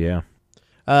 Yeah.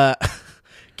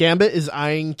 Gambit is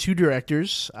eyeing 2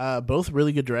 directors, both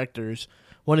really good directors.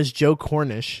 One is Joe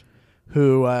Cornish,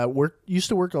 who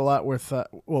works a lot with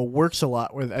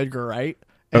Edgar Wright.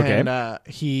 Okay. And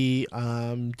he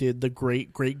did the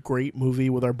great movie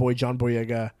with our boy John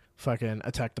Boyega, fucking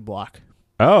Attack the Block.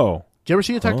 Oh. Did you ever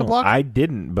see Attack the Block? I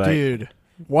didn't, but... Dude,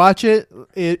 watch it.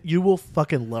 You will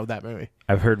fucking love that movie.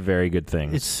 I've heard very good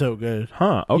things. It's so good.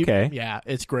 Huh, okay.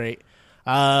 It's great.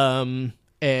 And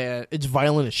it's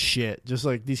violent as shit. Just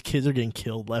like these kids are getting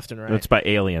killed left and right. It's by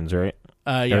aliens, right?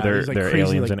 Yeah, these like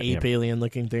crazy like ape alien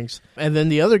looking things. And then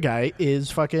the other guy is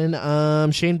fucking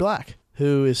Shane Black,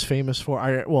 who is famous for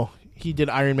he did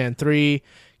Iron Man 3,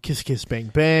 Kiss Kiss Bang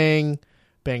Bang,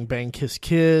 Bang Bang Kiss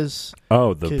Kiss.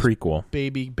 Oh, the Kiss, prequel.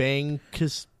 Baby Bang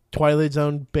Kiss Twilight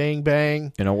Zone Bang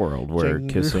Bang. In a world where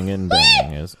kissing and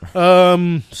banging is. I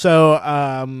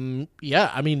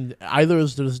mean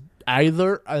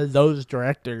either of those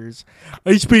directors,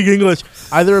 I speak English.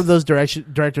 Either of those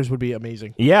directors would be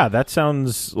amazing. Yeah, that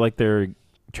sounds like they're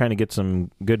trying to get some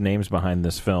good names behind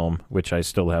this film, which I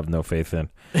still have no faith in.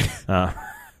 But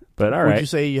all right. Would you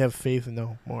say you have faith in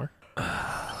no more?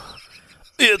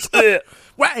 It's it.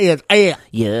 What is it?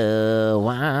 You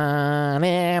want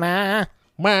it?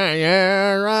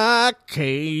 My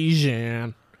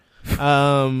occasion.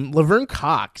 Laverne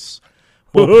Cox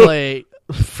will play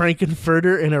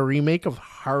Frankenfurter in a remake of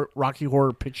Rocky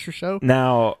Horror Picture Show.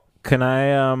 Now, can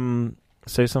I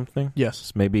say something? Yes.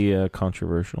 It's maybe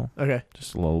controversial. Okay.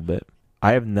 Just a little bit.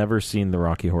 I have never seen the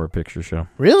Rocky Horror Picture Show.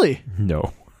 Really?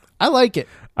 No. I like it.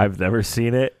 I've never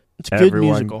seen it. It's a good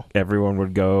musical. Everyone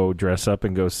would go dress up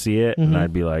and go see it, and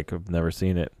I'd be like, I've never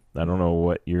seen it. I don't know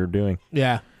what you're doing.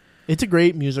 Yeah. It's a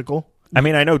great musical. I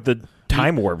mean, I know the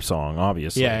Time Warp song,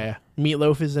 obviously. Yeah.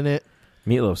 Meatloaf is in it.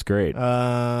 Meatloaf's great.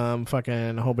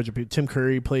 Fucking a whole bunch of people. Tim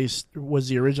Curry was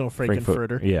the original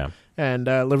Frankenfurter. Yeah. And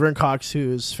Laverne Cox,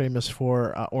 who is famous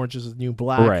for Orange is the New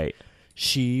Black. Right.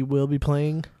 She will be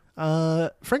playing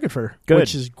Frankenfurter,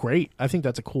 which is great. I think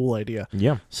that's a cool idea.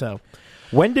 Yeah. So,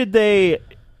 when did they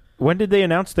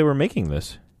announce they were making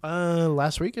this?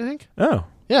 Last week, I think. Oh.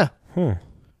 Yeah.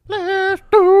 Let's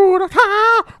do the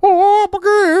time up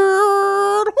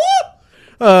again.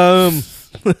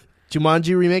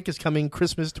 Jumanji remake is coming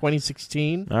Christmas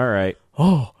 2016. All right.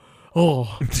 Oh.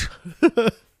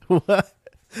 What?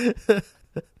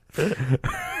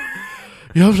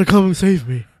 You have to come and save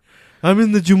me. I'm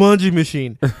in the Jumanji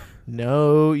machine.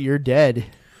 No, you're dead.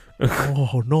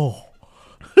 Oh, no.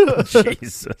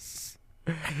 Jesus.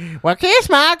 Well, kiss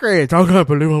Margaret. I can't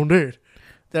believe I'm dead.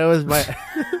 That was my...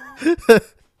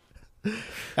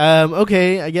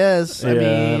 okay, I guess. I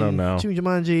mean, I don't know.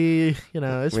 Jumanji,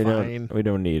 it's fine. We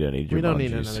don't need any Jumanjis. We don't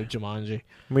need another Jumanji.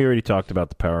 We already talked about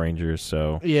the Power Rangers,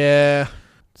 so... Yeah.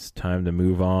 It's time to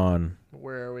move on.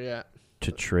 Where are we at?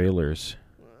 To trailers.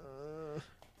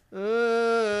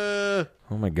 Oh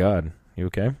my God. You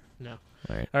okay? No.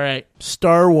 All right.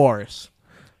 Star Wars.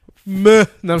 Meh.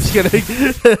 No, I'm just kidding.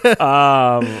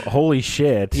 Holy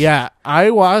shit. Yeah,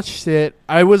 I watched it.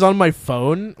 I was on my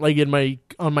phone, like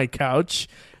on my couch,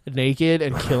 naked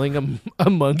and killing a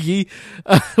monkey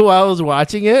while I was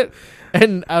watching it,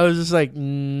 and I was just like,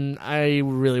 I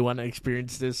really want to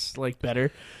experience this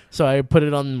better. So I put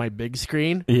it on my big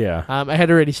screen. Yeah. I had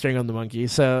already string on the monkey,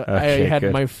 so I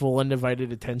had my full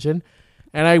undivided attention,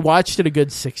 and I watched it a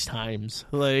good 6 times.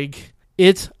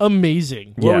 It's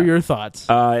amazing. What were your thoughts?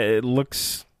 It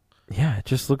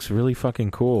just looks really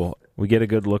fucking cool. We get a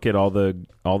good look at all the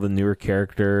newer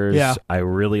characters. Yeah. I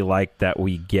really like that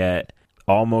we get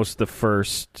almost the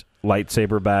first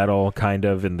lightsaber battle kind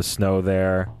of in the snow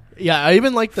there. Yeah, I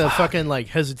even like the fucking like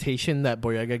hesitation that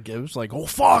Boyega gives, like "oh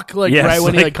fuck," like Yes, right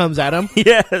when he like- like comes at him.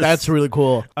 Yes. That's really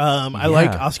cool. I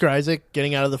like Yeah. Oscar Isaac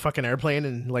getting out of the fucking airplane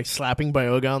and like slapping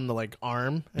Boyega on the like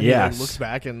arm, and he like Yes. looks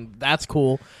back, and that's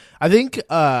cool. I think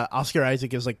Oscar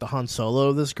Isaac is like the Han Solo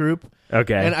of this group.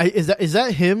 Okay. And is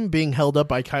that him being held up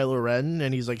by Kylo Ren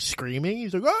and he's like screaming?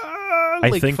 He's like, ah! I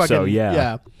Like, think so, fucking-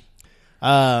 yeah.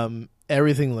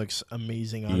 Everything looks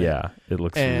amazing on it. yeah, it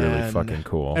looks really And fucking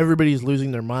cool. Everybody's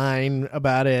losing their mind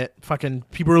about it. Fucking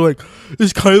people are like,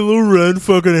 is Kylo Ren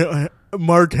fucking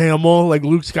Mark Hamill like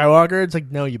Luke Skywalker? It's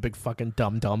like, no, you big fucking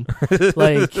dum.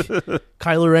 Like,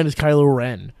 Kylo Ren is Kylo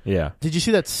Ren. Yeah. Did you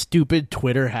see that stupid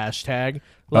Twitter hashtag?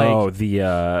 Like, all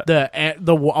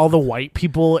the white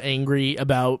people angry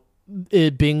about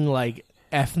it being like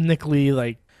ethnically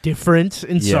like different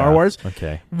in Star Wars.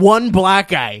 Okay. One black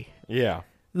guy. Yeah.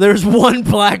 There's one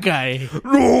black guy.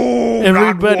 No,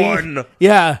 Everybody. not one.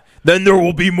 Yeah. Then there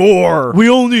will be more. We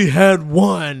only had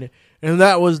one, and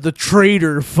that was the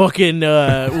traitor fucking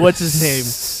what's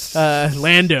his name?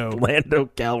 Lando. Lando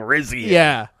Calrissian.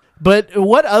 Yeah. But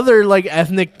what other like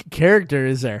ethnic character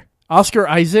is there? Oscar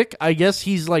Isaac, I guess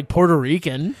he's like Puerto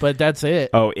Rican, but that's it.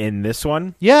 Oh, in this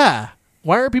one? Yeah.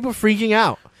 Why are people freaking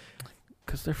out?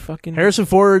 Because they're fucking... Harrison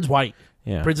Ford's white.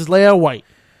 Yeah. Princess Leia white.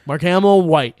 Mark Hamill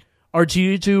white.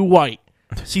 R2-D2 white.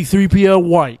 C-3PO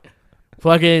white.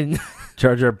 Fucking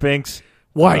Jar Jar Binks.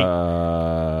 white.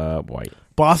 White.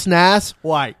 Boss Nass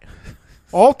white.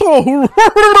 Alto.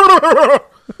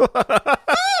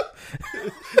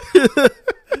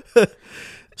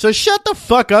 So shut the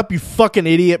fuck up, you fucking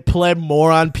idiot, pleb,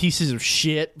 moron, pieces of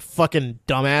shit, fucking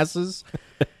dumbasses.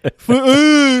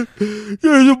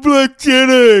 There's a black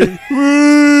Jedi.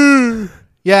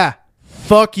 Yeah,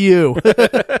 fuck you.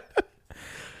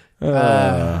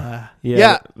 Yeah.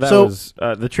 That so- was...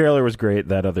 the trailer was great.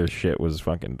 That other shit was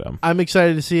fucking dumb. I'm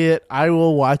excited to see it. I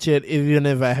will watch it, even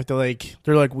if I have to like.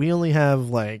 They're like, we only have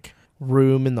like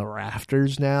room in the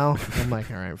rafters now. I'm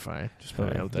like, all right, fine, just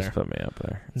put me out there. Just put me up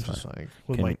there. It's Just fine. like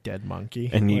with Can- my dead monkey.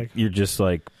 And like, you're just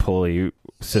like pulley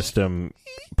system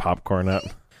popcorn up.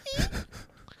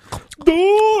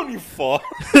 Don't you fall.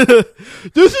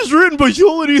 this is written by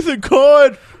Joel and Ethan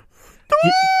Coen.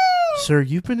 Sir,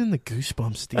 you've been in the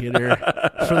Goosebumps theater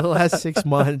for the last 6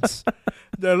 months.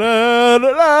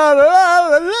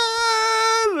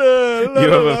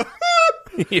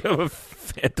 You have a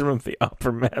Phantom of the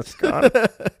Opera mask on.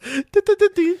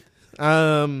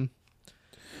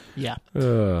 Yeah.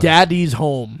 Ugh. Daddy's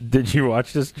Home. Did you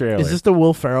watch this trailer? Is this the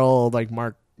Will Ferrell, like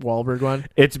Mark Wahlberg one?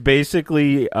 It's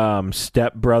basically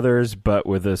Step Brothers, but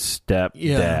with a step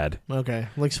dad. Okay.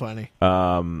 Looks funny.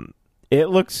 It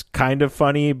looks kind of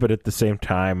funny, but at the same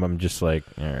time, I'm just like,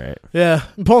 all right. Yeah.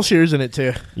 And Paul Scheer's in it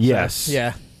too. Yes. So,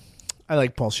 yeah. I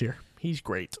like Paul Scheer. He's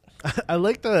great. I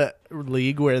like the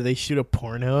league where they shoot a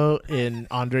porno in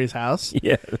Andre's house.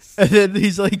 Yes. And then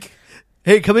he's like,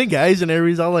 hey, come in, guys. And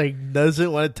everybody's all like,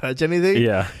 doesn't want to touch anything.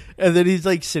 Yeah. And then he's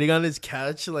like sitting on his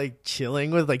couch, like chilling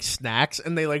with like snacks,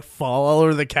 and they like fall all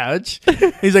over the couch.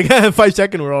 He's like, 5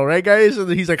 second rule, right, guys? And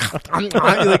then he's like, he's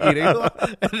like eating them.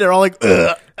 And they're all like,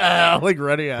 like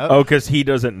running out. Oh, because he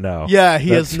doesn't know. Yeah,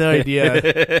 he has no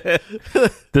idea.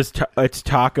 It's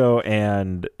Taco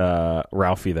and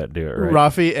Ralphie that do it, right?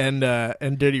 Rafi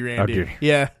and Dirty Randy. Dirty.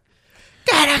 Yeah.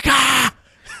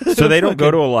 So they don't go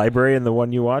to a library in the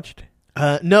one you watched?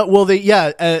 No, well,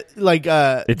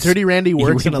 Dirty Randy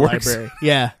works in a works. library.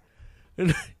 Yeah.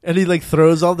 And he like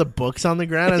throws all the books on the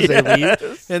ground as they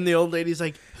leave. And the old lady's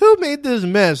like, who made this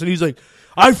mess? And he's like,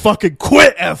 I fucking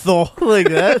quit, Ethel. Like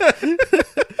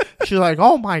that. She's like,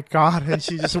 oh my God. And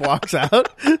she just walks out.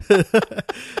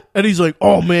 And he's like,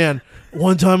 oh man,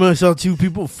 one time I saw 2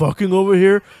 people fucking over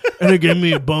here and it gave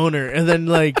me a boner. And then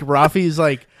like Rafi's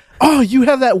like, oh, you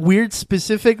have that weird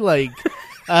specific like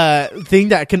thing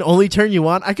that can only turn you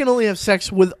on. I can only have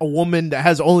sex with a woman that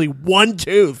has only 1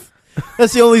 tooth.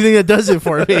 That's the only thing that does it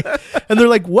for me. And they're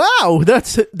like, wow,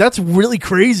 that's really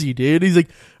crazy, dude. He's like,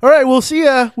 all right, we'll see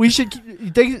ya.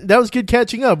 That was good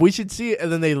catching up. We should see it. And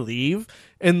then they leave,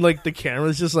 and like the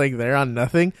camera's just like there on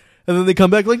nothing. And then they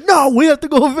come back like, no, we have to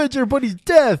go avenge our buddy's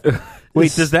death.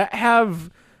 Wait, does that have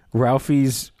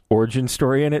Ralphie's origin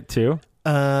story in it too?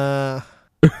 I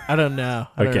don't know.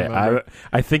 Okay,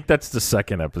 I think that's the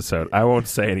second episode. I won't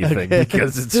say anything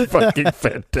because it's fucking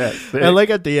fantastic. I like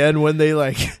at the end when they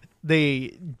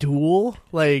duel,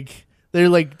 like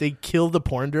they kill the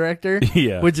porn director,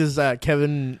 Yeah. which is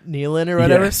Kevin Nealon or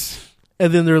whatever. Yes.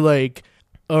 And then they're like,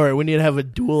 all right, we need to have a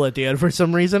duel at the end for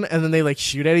some reason. And then they like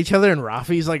shoot at each other, and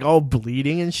Rafi's like all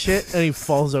bleeding and shit, and he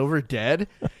falls over dead.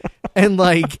 And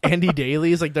like Andy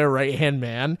Daly is like their right hand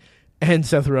man, and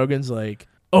Seth Rogen's like,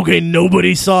 okay,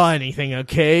 nobody saw anything,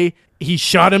 okay? He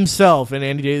shot himself. And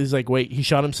Andy Daly's like, wait, he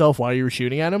shot himself while you were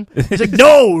shooting at him? He's like,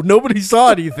 no, nobody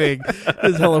saw anything.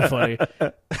 It's hella funny.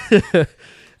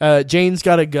 Jane's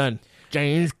got a gun.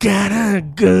 Jane's got a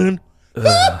gun.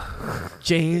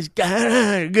 Jane's got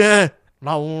a gun.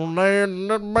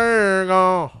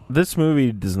 This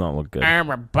movie does not look good.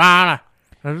 Everybody.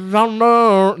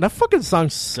 That fucking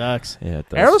song sucks. Yeah, it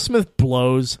does. Aerosmith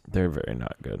blows. They're very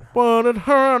not good. How do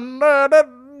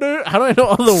I know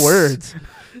all the words?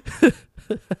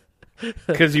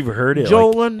 Because you've heard it.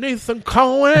 Joel and Nathan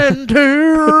Cohen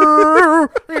too.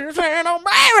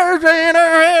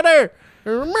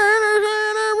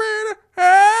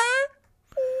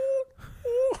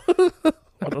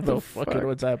 I don't know fucking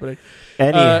what's happening.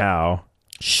 Anyhow,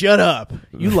 shut up.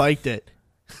 You liked it.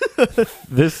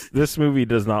 This movie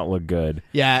does not look good.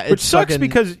 Yeah, which sucks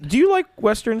because do you like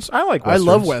westerns? I like westerns.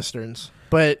 I love westerns,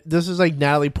 but this is like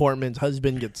Natalie Portman's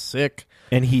husband gets sick,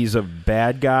 and he's a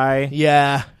bad guy.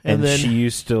 Yeah, and then she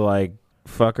used to like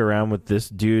fuck around with this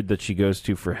dude that she goes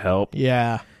to for help.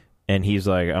 Yeah, and he's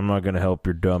like, "I'm not going to help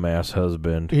your dumbass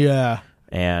husband." Yeah,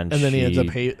 and then he ends up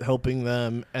helping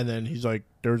them, and then he's like,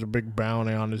 "There's a big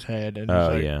bounty on his head," and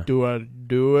he's like, "Do I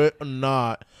do it or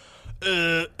not?"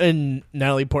 And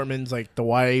Natalie Portman's like the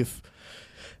wife.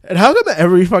 And how come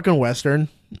every fucking western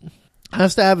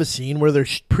has to have a scene where they're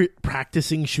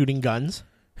practicing shooting guns?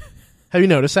 Have you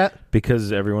noticed that?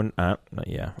 Because everyone,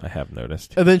 yeah, I have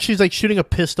noticed. And then she's like shooting a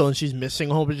pistol and she's missing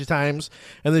a whole bunch of times.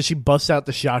 And then she busts out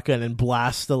the shotgun and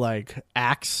blasts the like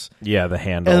axe. Yeah, the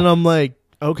handle. And I'm like,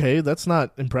 okay, that's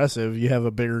not impressive. You have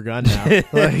a bigger gun now.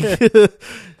 Like,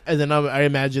 and then I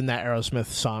imagine that Aerosmith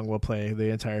song will play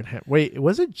the entire time. Wait,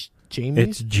 was it Jamie?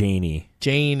 It's Janie.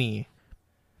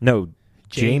 No,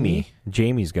 Jamie.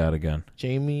 Jamie's got a gun.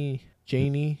 Janie.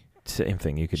 Same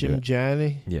thing. You could Jim do it.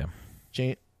 Johnny. Yeah.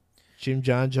 Jim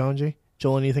John Jonesy.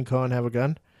 Joel and Ethan Coen have a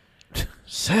gun.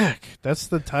 Sick. That's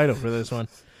the title for this one.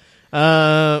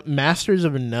 Masters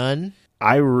of None.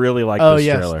 I really like this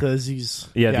trailer. The Aziz.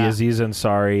 Yeah, the Aziz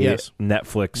Ansari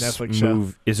Netflix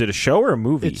show. Is it a show or a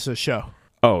movie? It's a show.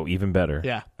 Oh, even better.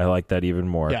 Yeah. I like that even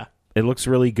more. Yeah. It looks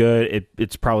really good.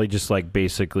 It's probably just like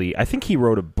basically, I think he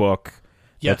wrote a book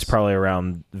that's probably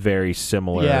around very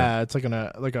similar. Yeah, it's like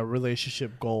a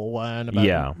relationship goal one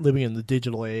about living in the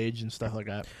digital age and stuff like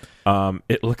that.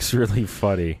 It looks really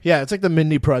funny. Yeah, it's like the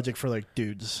Mindy Project for like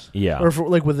dudes. Yeah. Or for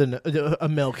like with a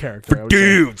male character. For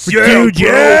dudes. For dudes,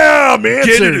 yeah, man.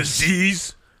 Get it,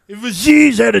 Aziz. If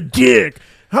Aziz had a dick,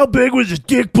 how big would his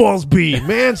dick balls be?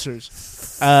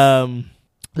 Mansers.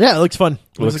 Yeah, it looks fun.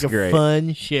 It looks like great. A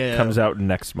fun show. Comes out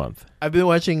next month. I've been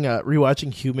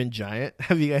rewatching Human Giant.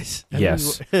 Have you guys?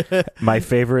 Yes. My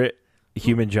favorite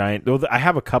Human Giant. Well, I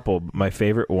have a couple. My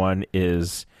favorite one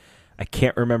is, I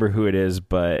can't remember who it is,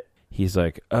 but he's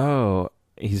like,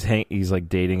 he's like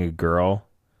dating a girl,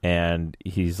 and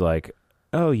he's like,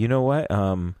 oh, you know what?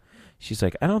 She's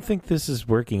like, I don't think this is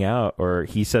working out, or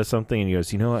he says something, and he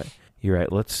goes, you know what? You're right.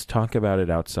 Let's talk about it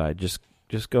outside. Just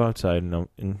go outside,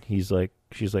 and he's like.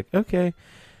 She's like, okay.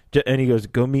 And he goes,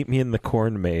 go meet me in the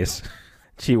corn maze.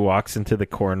 She walks into the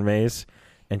corn maze,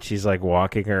 and she's like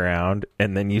walking around,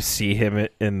 and then you see him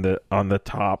on the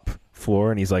top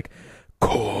floor, and he's like,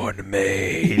 corn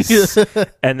maze.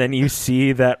 And then you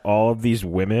see that all of these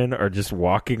women are just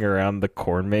walking around the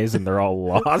corn maze, and they're all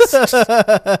lost.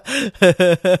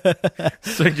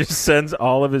 So he just sends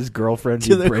all of his girlfriends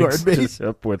he breaks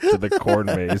up with to the corn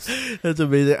maze. That's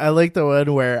amazing. I like the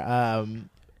one where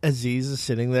Aziz is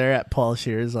sitting there at Paul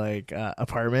Scheer's like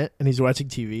apartment, and he's watching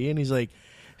TV, and he's like,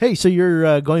 hey, so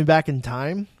you're going back in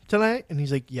time tonight? And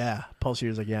he's like, yeah. Paul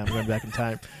Scheer's like, yeah, I'm going back in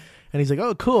time. And he's like,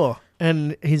 oh, cool.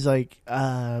 And he's like,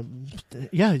 yeah,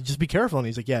 just be careful. And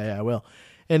he's like, yeah, I will.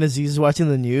 And Aziz is watching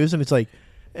the news, and it's like,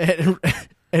 and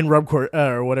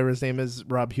or whatever his name is,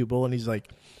 Rob Hubel, and he's like,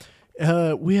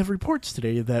 we have reports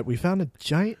today that we found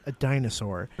a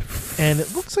dinosaur, and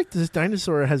it looks like this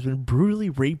dinosaur has been brutally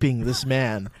raping this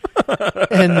man.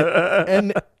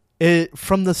 and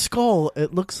from the skull,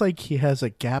 it looks like he has a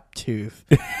gap tooth.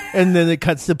 And then it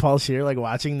cuts to Paul Scheer like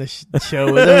watching the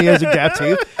show with him. He has a gap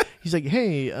tooth. He's like,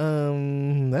 hey,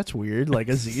 that's weird. Like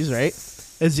Aziz, right?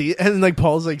 Aziz, and like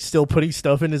Paul's like still putting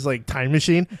stuff in his like time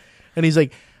machine, and he's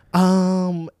like,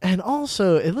 and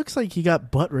also it looks like he got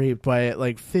butt raped by it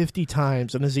like 50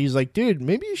 times. And Aziz like, dude,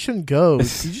 maybe you shouldn't go.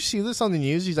 Did you see this on the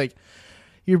news? He's like,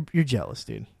 you're jealous,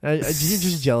 dude. You're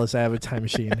just jealous I have a time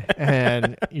machine,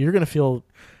 and you're gonna feel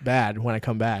bad when I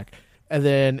come back. And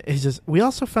then he says, we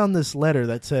also found this letter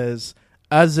that says,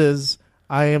 Aziz,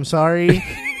 I am sorry,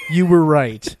 you were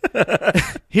right.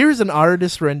 Here's an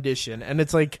artist rendition, and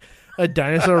it's like a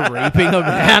dinosaur raping a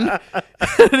man,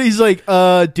 and he's like,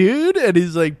 dude, and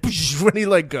he's like, when he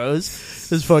like goes,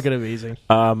 it's fucking amazing.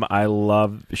 I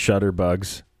love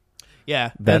Shutterbugs.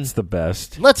 Yeah, That's the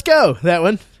best. Let's go. That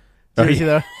one. Oh, Did you see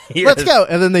that? yes. Let's go.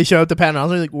 And then they show up to Patton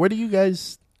Oswalt. Like, where do you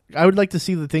guys? I would like to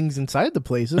see the things inside the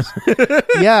places.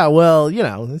 Yeah, well,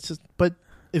 it's just. But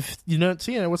if you're not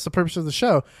seeing it, what's the purpose of the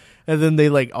show? And then they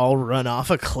like all run off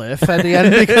a cliff at the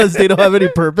end because they don't have any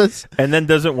purpose. And then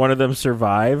doesn't one of them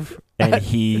survive? And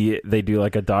they do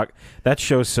like a doc. That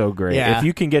show's so great. Yeah. If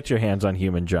you can get your hands on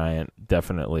Human Giant,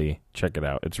 definitely check it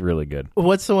out. It's really good.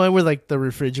 What's the one where like the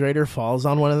refrigerator falls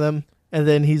on one of them? And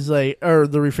then he's like, or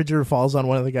the refrigerator falls on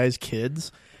one of the guy's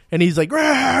kids, and he's like,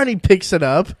 "Rah!" And he picks it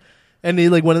up, and he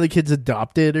like one of the kids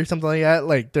adopted or something like that.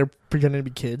 Like they're pretending to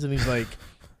be kids, and he's like,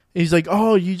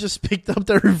 "Oh, you just picked up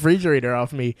the refrigerator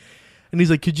off me," and he's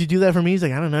like, "Could you do that for me?" He's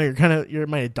like, "I don't know, you're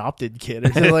my adopted kid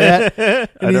or something like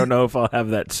that." I don't know if I'll have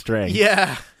that strength.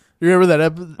 Yeah, you remember that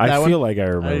episode? I feel like I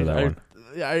remember that one.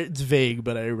 It's vague,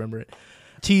 but I remember it.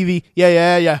 TV,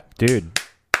 yeah. Dude,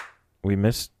 we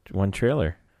missed one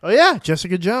trailer. Oh yeah,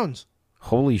 Jessica Jones.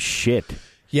 Holy shit.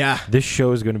 Yeah. This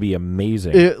show is going to be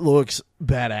amazing. It looks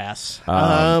badass.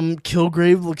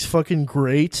 Kilgrave looks fucking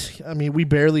great. I mean, we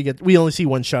only see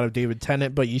one shot of David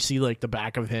Tennant, but you see like the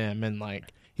back of him, and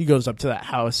like he goes up to that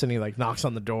house and he like knocks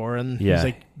on the door, and he's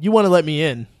like, "You want to let me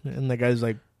in?" And the guy's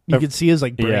like, you can see his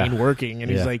like brain working,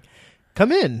 and he's like,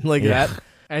 "Come in," like that.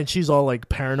 And she's all like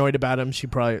paranoid about him. He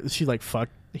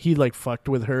fucked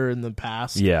with her in the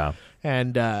past. Yeah.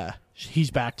 And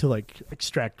he's back to like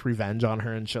extract revenge on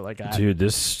her and shit like that. Dude,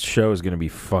 this show is gonna be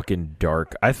fucking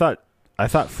dark. I thought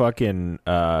fucking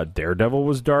Daredevil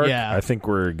was dark. Yeah. I think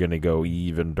we're gonna go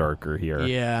even darker here.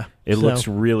 Yeah. It looks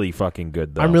really fucking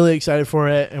good though. I'm really excited for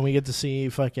it, and we get to see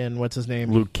fucking what's his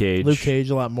name? Luke Cage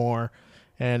a lot more.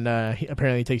 And he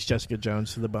apparently takes Jessica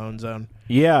Jones to the Bone Zone.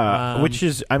 Yeah, which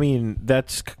is, I mean,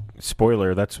 that's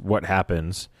spoiler. That's what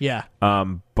happens. Yeah.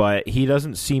 But he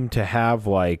doesn't seem to have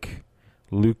like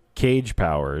Luke Cage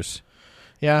powers.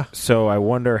 Yeah. So I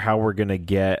wonder how we're gonna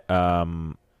get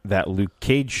that Luke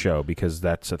Cage show, because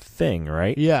that's a thing,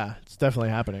 right? Yeah, it's definitely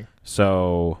happening.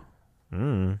 So,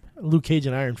 Luke Cage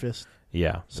and Iron Fist.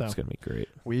 Yeah, So it's gonna be great.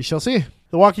 We shall see.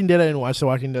 The Walking Dead. I didn't watch The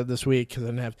Walking Dead this week because I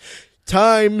didn't have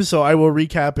time, so I will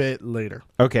recap it later.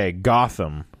 Okay,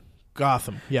 Gotham.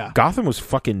 Yeah. Gotham was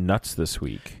fucking nuts this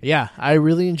week. Yeah, I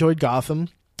really enjoyed Gotham.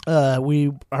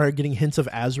 We are getting hints of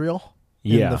Azrael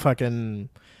in the fucking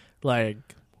like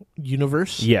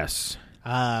universe. Yes.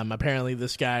 Apparently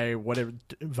this guy, whatever,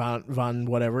 Van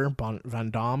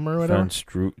Damme or whatever,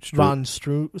 Von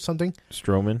something.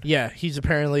 Stroman. Yeah, he's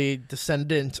apparently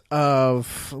descendant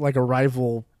of like a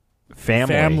rival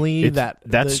family.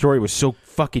 that story was so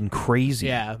fucking crazy.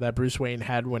 Yeah, that Bruce Wayne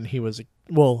had when he was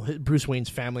Bruce Wayne's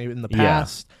family in the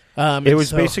past. It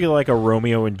was basically like a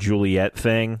Romeo and Juliet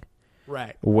thing,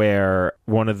 right? Where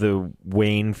one of the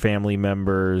Wayne family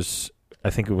members,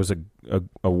 I think it was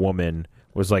a woman,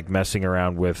 was like messing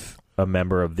around with a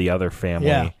member of the other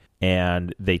family,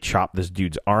 and they chopped this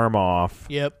dude's arm off.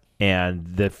 Yep.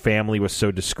 And the family was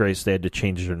so disgraced they had to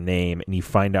change their name, and you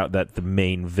find out that the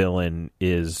main villain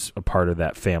is a part of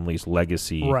that family's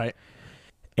legacy. Right.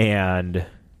 And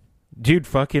dude,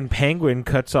 fucking Penguin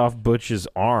cuts off Butch's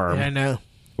arm. Yeah, I know.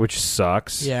 Which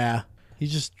sucks. Yeah.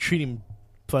 He's just treating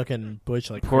fucking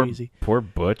Butch like poor, crazy. Poor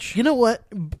Butch. You know what?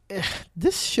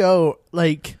 This show,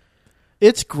 like,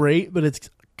 it's great, but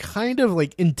it's kind of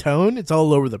like in tone, it's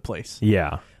all over the place.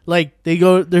 Yeah. Like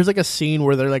there's like a scene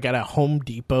where they're like at a Home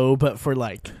Depot, but for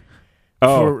like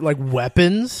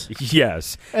weapons.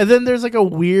 Yes. And then there's like a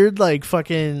weird like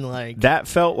fucking like that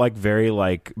felt like very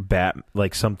like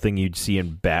something you'd see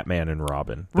in Batman and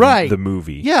Robin, right? The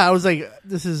movie. Yeah, I was like,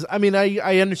 this is. I mean,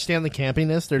 I understand the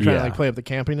campiness. They're trying to like play up the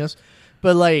campiness,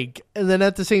 but like, and then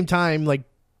at the same time, like,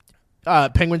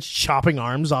 Penguin's chopping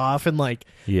arms off, and like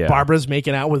Barbara's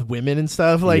making out with women and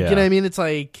stuff. Like, you know what I mean? It's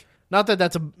like. Not that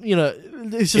that's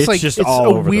it's just like it's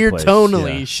a weird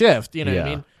tonally shift, you know what I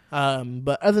mean?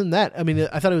 But other than that, I mean,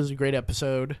 I thought it was a great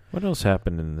episode. What else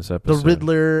happened in this episode? The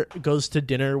Riddler goes to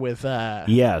dinner with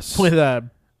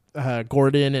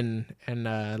Gordon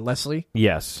and Leslie.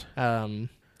 Yes.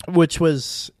 Which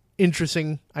was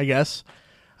interesting, I guess.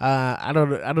 I don't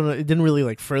know. It didn't really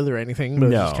like further anything, but it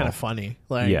was just kind of funny.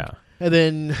 Like, and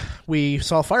then we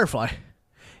saw Firefly.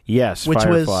 Yes, which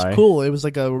Firefly. Was cool. It was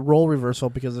like a role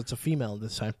reversal because it's a female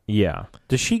this time. Yeah.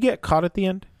 Does she get caught at the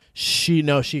end? She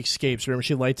escapes. Remember,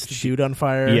 she lights the dude on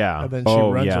fire. Yeah, and then she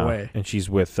runs away. And she's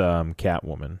with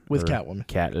Catwoman.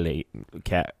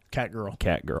 Catgirl.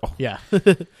 Catgirl. Yeah,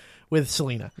 with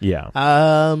Selena. Yeah.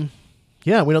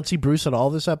 Yeah, we don't see Bruce at all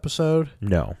this episode.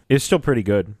 No. It's still pretty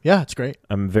good. Yeah, it's great.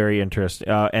 I'm very interested.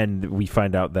 And we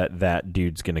find out that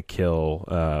dude's going to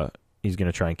kill... he's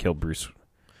going to try and kill Bruce.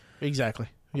 Exactly.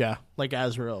 Yeah, like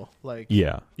Azrael.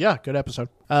 Yeah, good episode.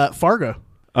 Fargo.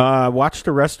 Watched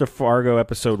the rest of Fargo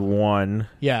episode 1.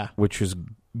 Yeah. Which was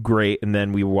great, and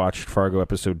then we watched Fargo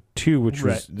episode 2, which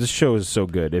was this show is so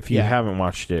good. If you haven't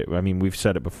watched it, I mean, we've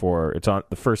said it before. It's on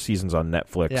the first season's on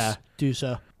Netflix. Yeah, do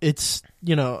so. It's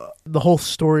the whole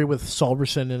story with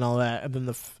Solverson and all that, and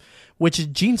then which is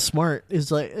Gene Smart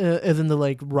is like, and then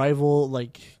the rival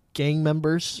gang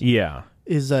members. Yeah,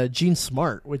 is Gene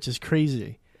Smart, which is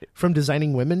crazy. From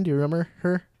Designing Women, do you remember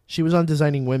her? She was on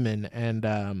Designing Women,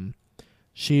 and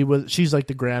she's like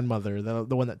the grandmother,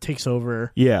 the one that takes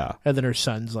over. Yeah, and then her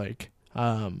son's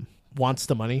wants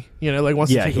the money,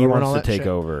 wants to take over and all that shit.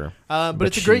 Over. But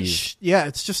it's a great,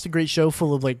 it's just a great show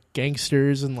full of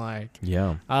gangsters and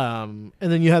and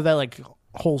then you have that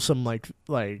wholesome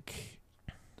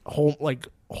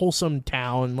wholesome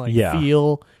town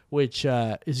feel, which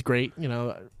is great.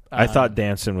 I thought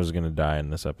Danson was going to die in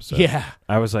this episode. Yeah,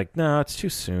 I was like, no, it's too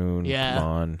soon. Yeah, come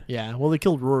on. Yeah, well, they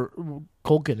killed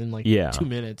Culkin in 2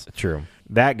 minutes. True.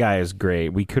 That guy is great.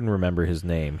 We couldn't remember his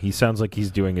name. He sounds like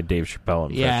he's doing a Dave Chappelle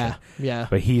impression. Yeah.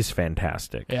 But he's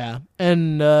fantastic. Yeah,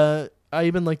 and I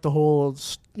even like the whole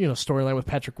storyline with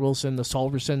Patrick Wilson, the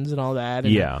Solversons, and all that.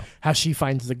 And how she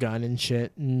finds the gun and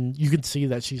shit, and you can see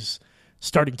that she's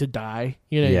starting to die.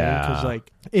 Because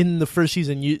in the first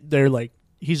season, they're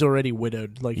he's already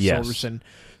widowed, Solverson,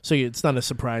 so it's not a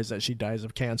surprise that she dies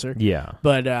of cancer. Yeah,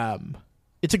 but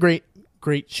it's a great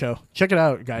show. Check it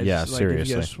out, guys. Yeah,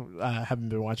 seriously. If you guys haven't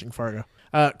been watching Fargo.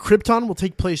 Krypton will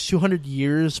take place 200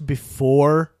 years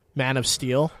before Man of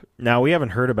Steel. Now, we haven't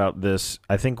heard about this.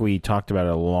 I think we talked about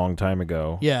it a long time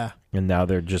ago. Yeah. And now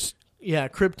they're just... Yeah,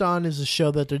 Krypton is a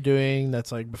show that they're doing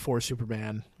that's before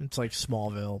Superman. It's like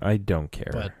Smallville. I don't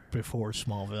care. But before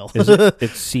Smallville.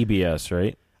 It's CBS,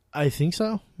 right? I think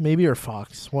so. Maybe or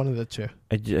Fox. One of the two.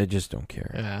 I just don't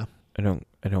care. Yeah. I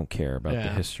don't care about the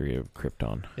history of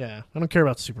Krypton. Yeah. I don't care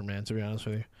about Superman, to be honest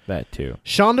with you. That too.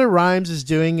 Shonda Rhimes is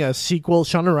doing a sequel.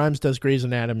 Shonda Rhimes does Grey's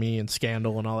Anatomy and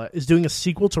Scandal and all that. Is doing a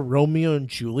sequel to Romeo and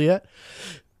Juliet.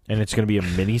 And it's going to be a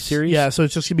miniseries? Yeah, so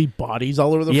it's just going to be bodies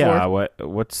all over the floor. Yeah,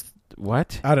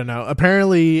 what? I don't know.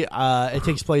 Apparently, it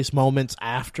takes place moments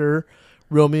after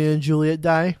Romeo and Juliet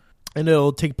die. And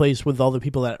it'll take place with all the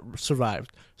people that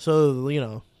survived.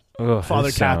 So,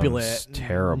 Father Capulet,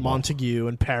 terrible. Montague,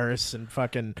 and Paris, and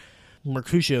fucking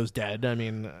Mercutio's dead. I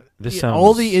mean,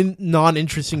 all the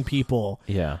non-interesting people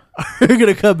are going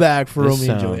to come back for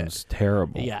Romeo and Juliet. This sounds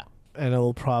terrible. Yeah. And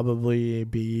it'll probably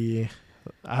be...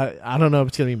 I don't know if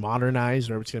it's going to be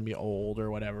modernized or if it's going to be old or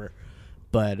whatever.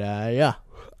 But, yeah.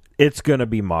 It's going to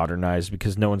be modernized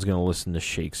because no one's going to listen to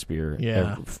Shakespeare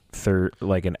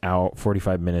an hour,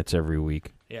 45 minutes every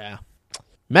week. Yeah.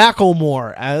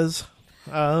 Macklemore as...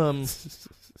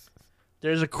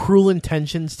 there's a Cruel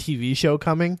Intentions TV show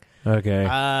coming. Okay.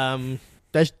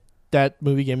 That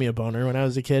movie gave me a boner when I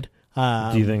was a kid.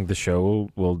 Do you think the show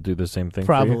will do the same thing?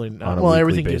 Probably for you not. Well,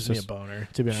 everything gives me a boner,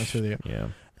 to be honest with you. Yeah.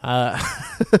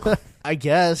 I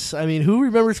guess. I mean, who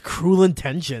remembers Cruel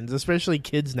Intentions, especially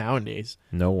kids nowadays?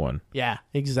 No one. Yeah,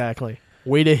 exactly.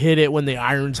 Way to hit it when the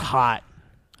iron's hot.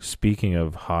 Speaking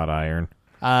of hot iron.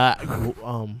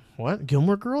 What?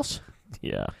 Gilmore Girls?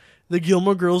 Yeah. The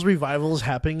Gilmore Girls revival is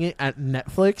happening at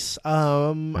Netflix.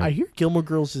 I hear Gilmore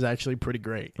Girls is actually pretty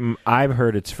great. I've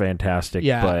heard it's fantastic,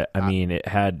 yeah, but I mean, it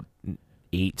had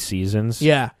 8 seasons.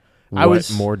 Yeah.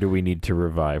 What more do we need to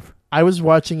revive? I was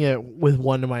watching it with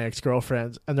one of my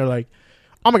ex-girlfriends, and they're like,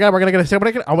 "Oh my god, we're gonna get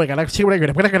a oh my god, I see what I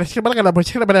get."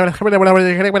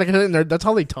 That's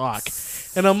how they talk,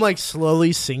 and I'm like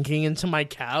slowly sinking into my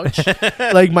couch,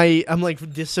 I'm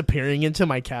like disappearing into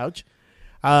my couch.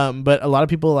 But a lot of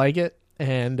people like it,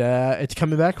 and it's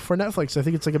coming back for Netflix. I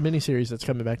think it's like a miniseries that's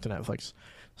coming back to Netflix.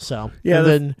 So yeah,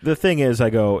 the thing is,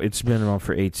 it's been on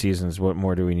for 8 seasons. What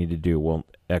more do we need to do? Well,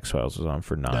 X-Files was on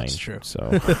for 9. That's true.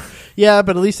 So yeah,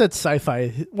 but at least that's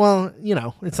sci-fi. Well,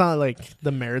 it's not like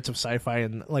the merits of sci-fi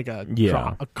and like a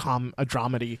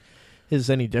dramedy is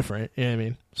any different. You know what I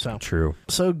mean? So true.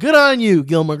 So good on you,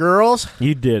 Gilmore Girls.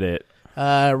 You did it.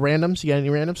 Randoms? You got any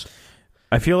randoms?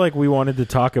 I feel like we wanted to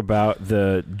talk about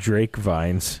the Drake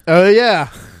vines. Oh yeah.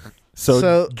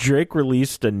 So Drake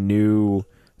released a new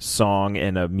song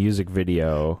and a music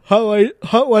video.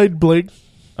 Hotline Bling.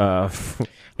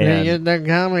 And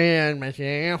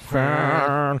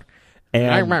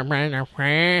And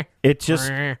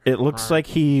it looks like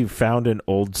he found an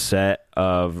old set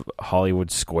of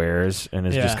Hollywood Squares and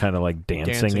is just kind of like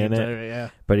dancing in it. Yeah.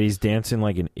 But he's dancing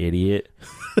like an idiot.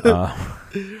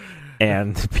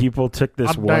 And people took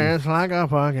this dance like a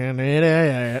fucking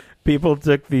idiot. People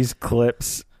took these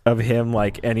clips of him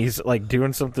and he's like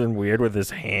doing something weird with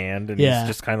his hand, and he's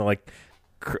just kind of like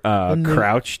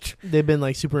crouched. They've been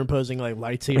like superimposing like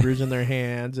lightsabers in their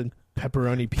hands and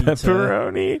pepperoni pizza.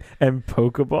 Pepperoni and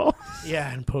Pokeballs.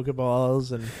 Yeah, and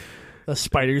Pokeballs and the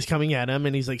spiders coming at him,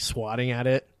 and he's like swatting at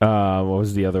it. What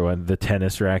was the other one? The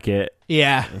tennis racket.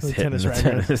 Yeah, the tennis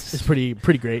racket. It's pretty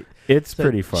great. It's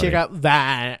pretty funny. Check out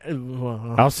that.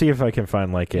 I'll see if I can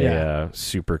find like a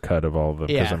super cut of all of them,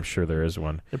 because I'm sure there is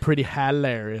one. They're pretty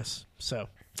hilarious. So,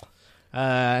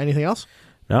 anything else?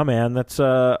 No, man, that's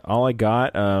all I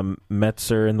got.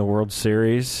 Mets are in the World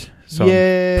Series, so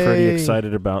Yay. I'm pretty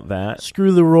excited about that.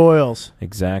 Screw the Royals.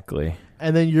 Exactly.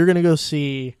 And then you're going to go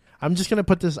see... I'm just going to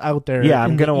put this out there. Yeah,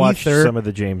 I'm going to watch some of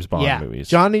the James Bond movies.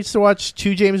 John needs to watch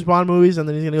 2 James Bond movies, and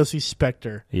then he's going to go see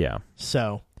Spectre. Yeah.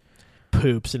 So,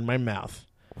 poops in my mouth.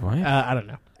 What? I don't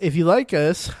know. If you like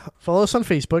us, follow us on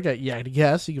Facebook at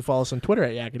YakityCast. You can follow us on Twitter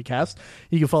at YakityCast.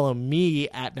 You can follow me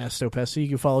at Nastopesta. You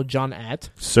can follow John at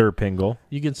Sir Pingle.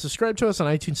 You can subscribe to us on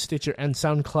iTunes, Stitcher, and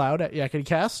SoundCloud at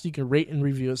YakityCast. You can rate and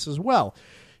review us as well.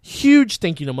 Huge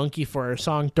thank you to Monkey for our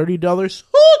song, $30.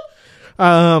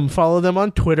 Follow them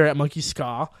on Twitter at Monkey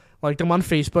Ska. Like them on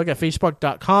Facebook at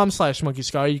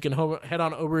facebook.com/monkeyska. You can head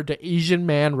on over to Asian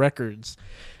Man Records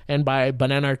and buy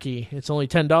Bananarchy. It's only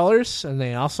 $10, and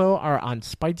they also are on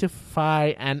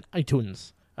Spotify and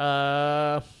iTunes.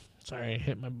 Sorry, I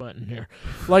hit my button here.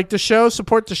 Like the show,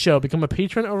 support the show, become a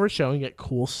patron of our show, and get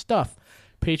cool stuff.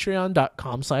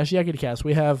 Patreon.com/YakityCast.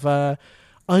 We have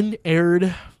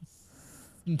unaired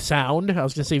sound. I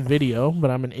was gonna say video,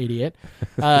 but I'm an idiot.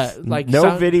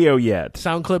 Video yet.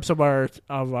 Sound clips of our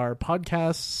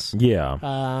podcasts. Yeah.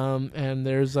 And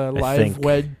there's a live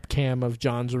webcam of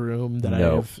John's room that I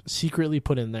have secretly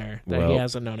put in there that he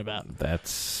hasn't known about.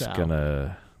 That's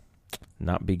gonna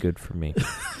not be good for me.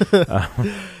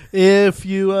 If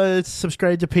you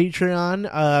subscribe to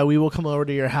Patreon, we will come over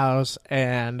to your house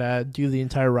and do the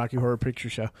entire Rocky Horror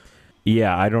Picture Show.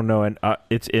 Yeah, I don't know, and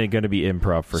it's going to be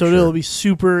improv for sure. So it'll be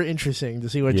super interesting to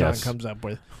see what John comes up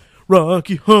with.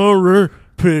 Rocky Horror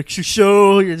Picture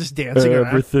Show. You're just dancing around.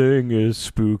 Everything is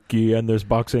spooky, and there's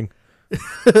boxing.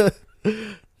 I'm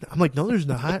like, no, there's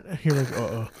not. You're like,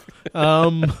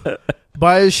 uh-oh.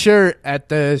 Buy a shirt at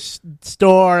the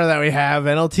store that we have,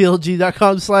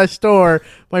 nltlg.com/store.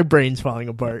 My brain's falling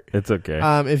apart. It's okay.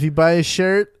 If you buy a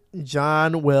shirt,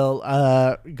 John will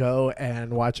go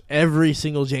and watch every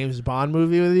single James Bond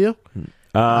movie with you.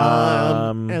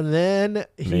 And then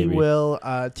he will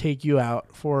take you out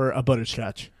for a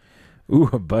butterscotch. Ooh,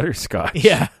 a butterscotch.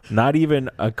 Yeah. Not even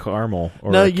a caramel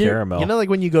or a caramel. You know, like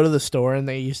when you go to the store and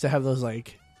they used to have those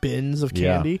like bins of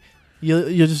candy? Yeah.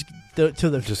 You'll just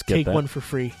take one for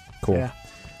free. Cool. Yeah.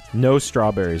 No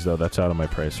strawberries, though. That's out of my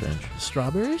price range.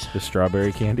 Strawberries? The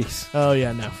strawberry candies. Oh,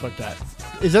 yeah. No, fuck that.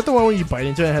 Is that the one where you bite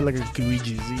into it and had like a gooey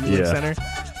juicy center?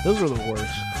 Those were the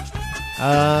worst.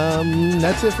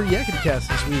 That's it for YakityCast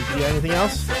this week. You got anything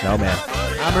else? No, man.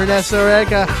 I'm Ernesto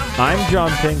Oreca. I'm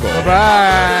John Pingle.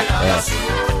 Bye-bye. Yeah.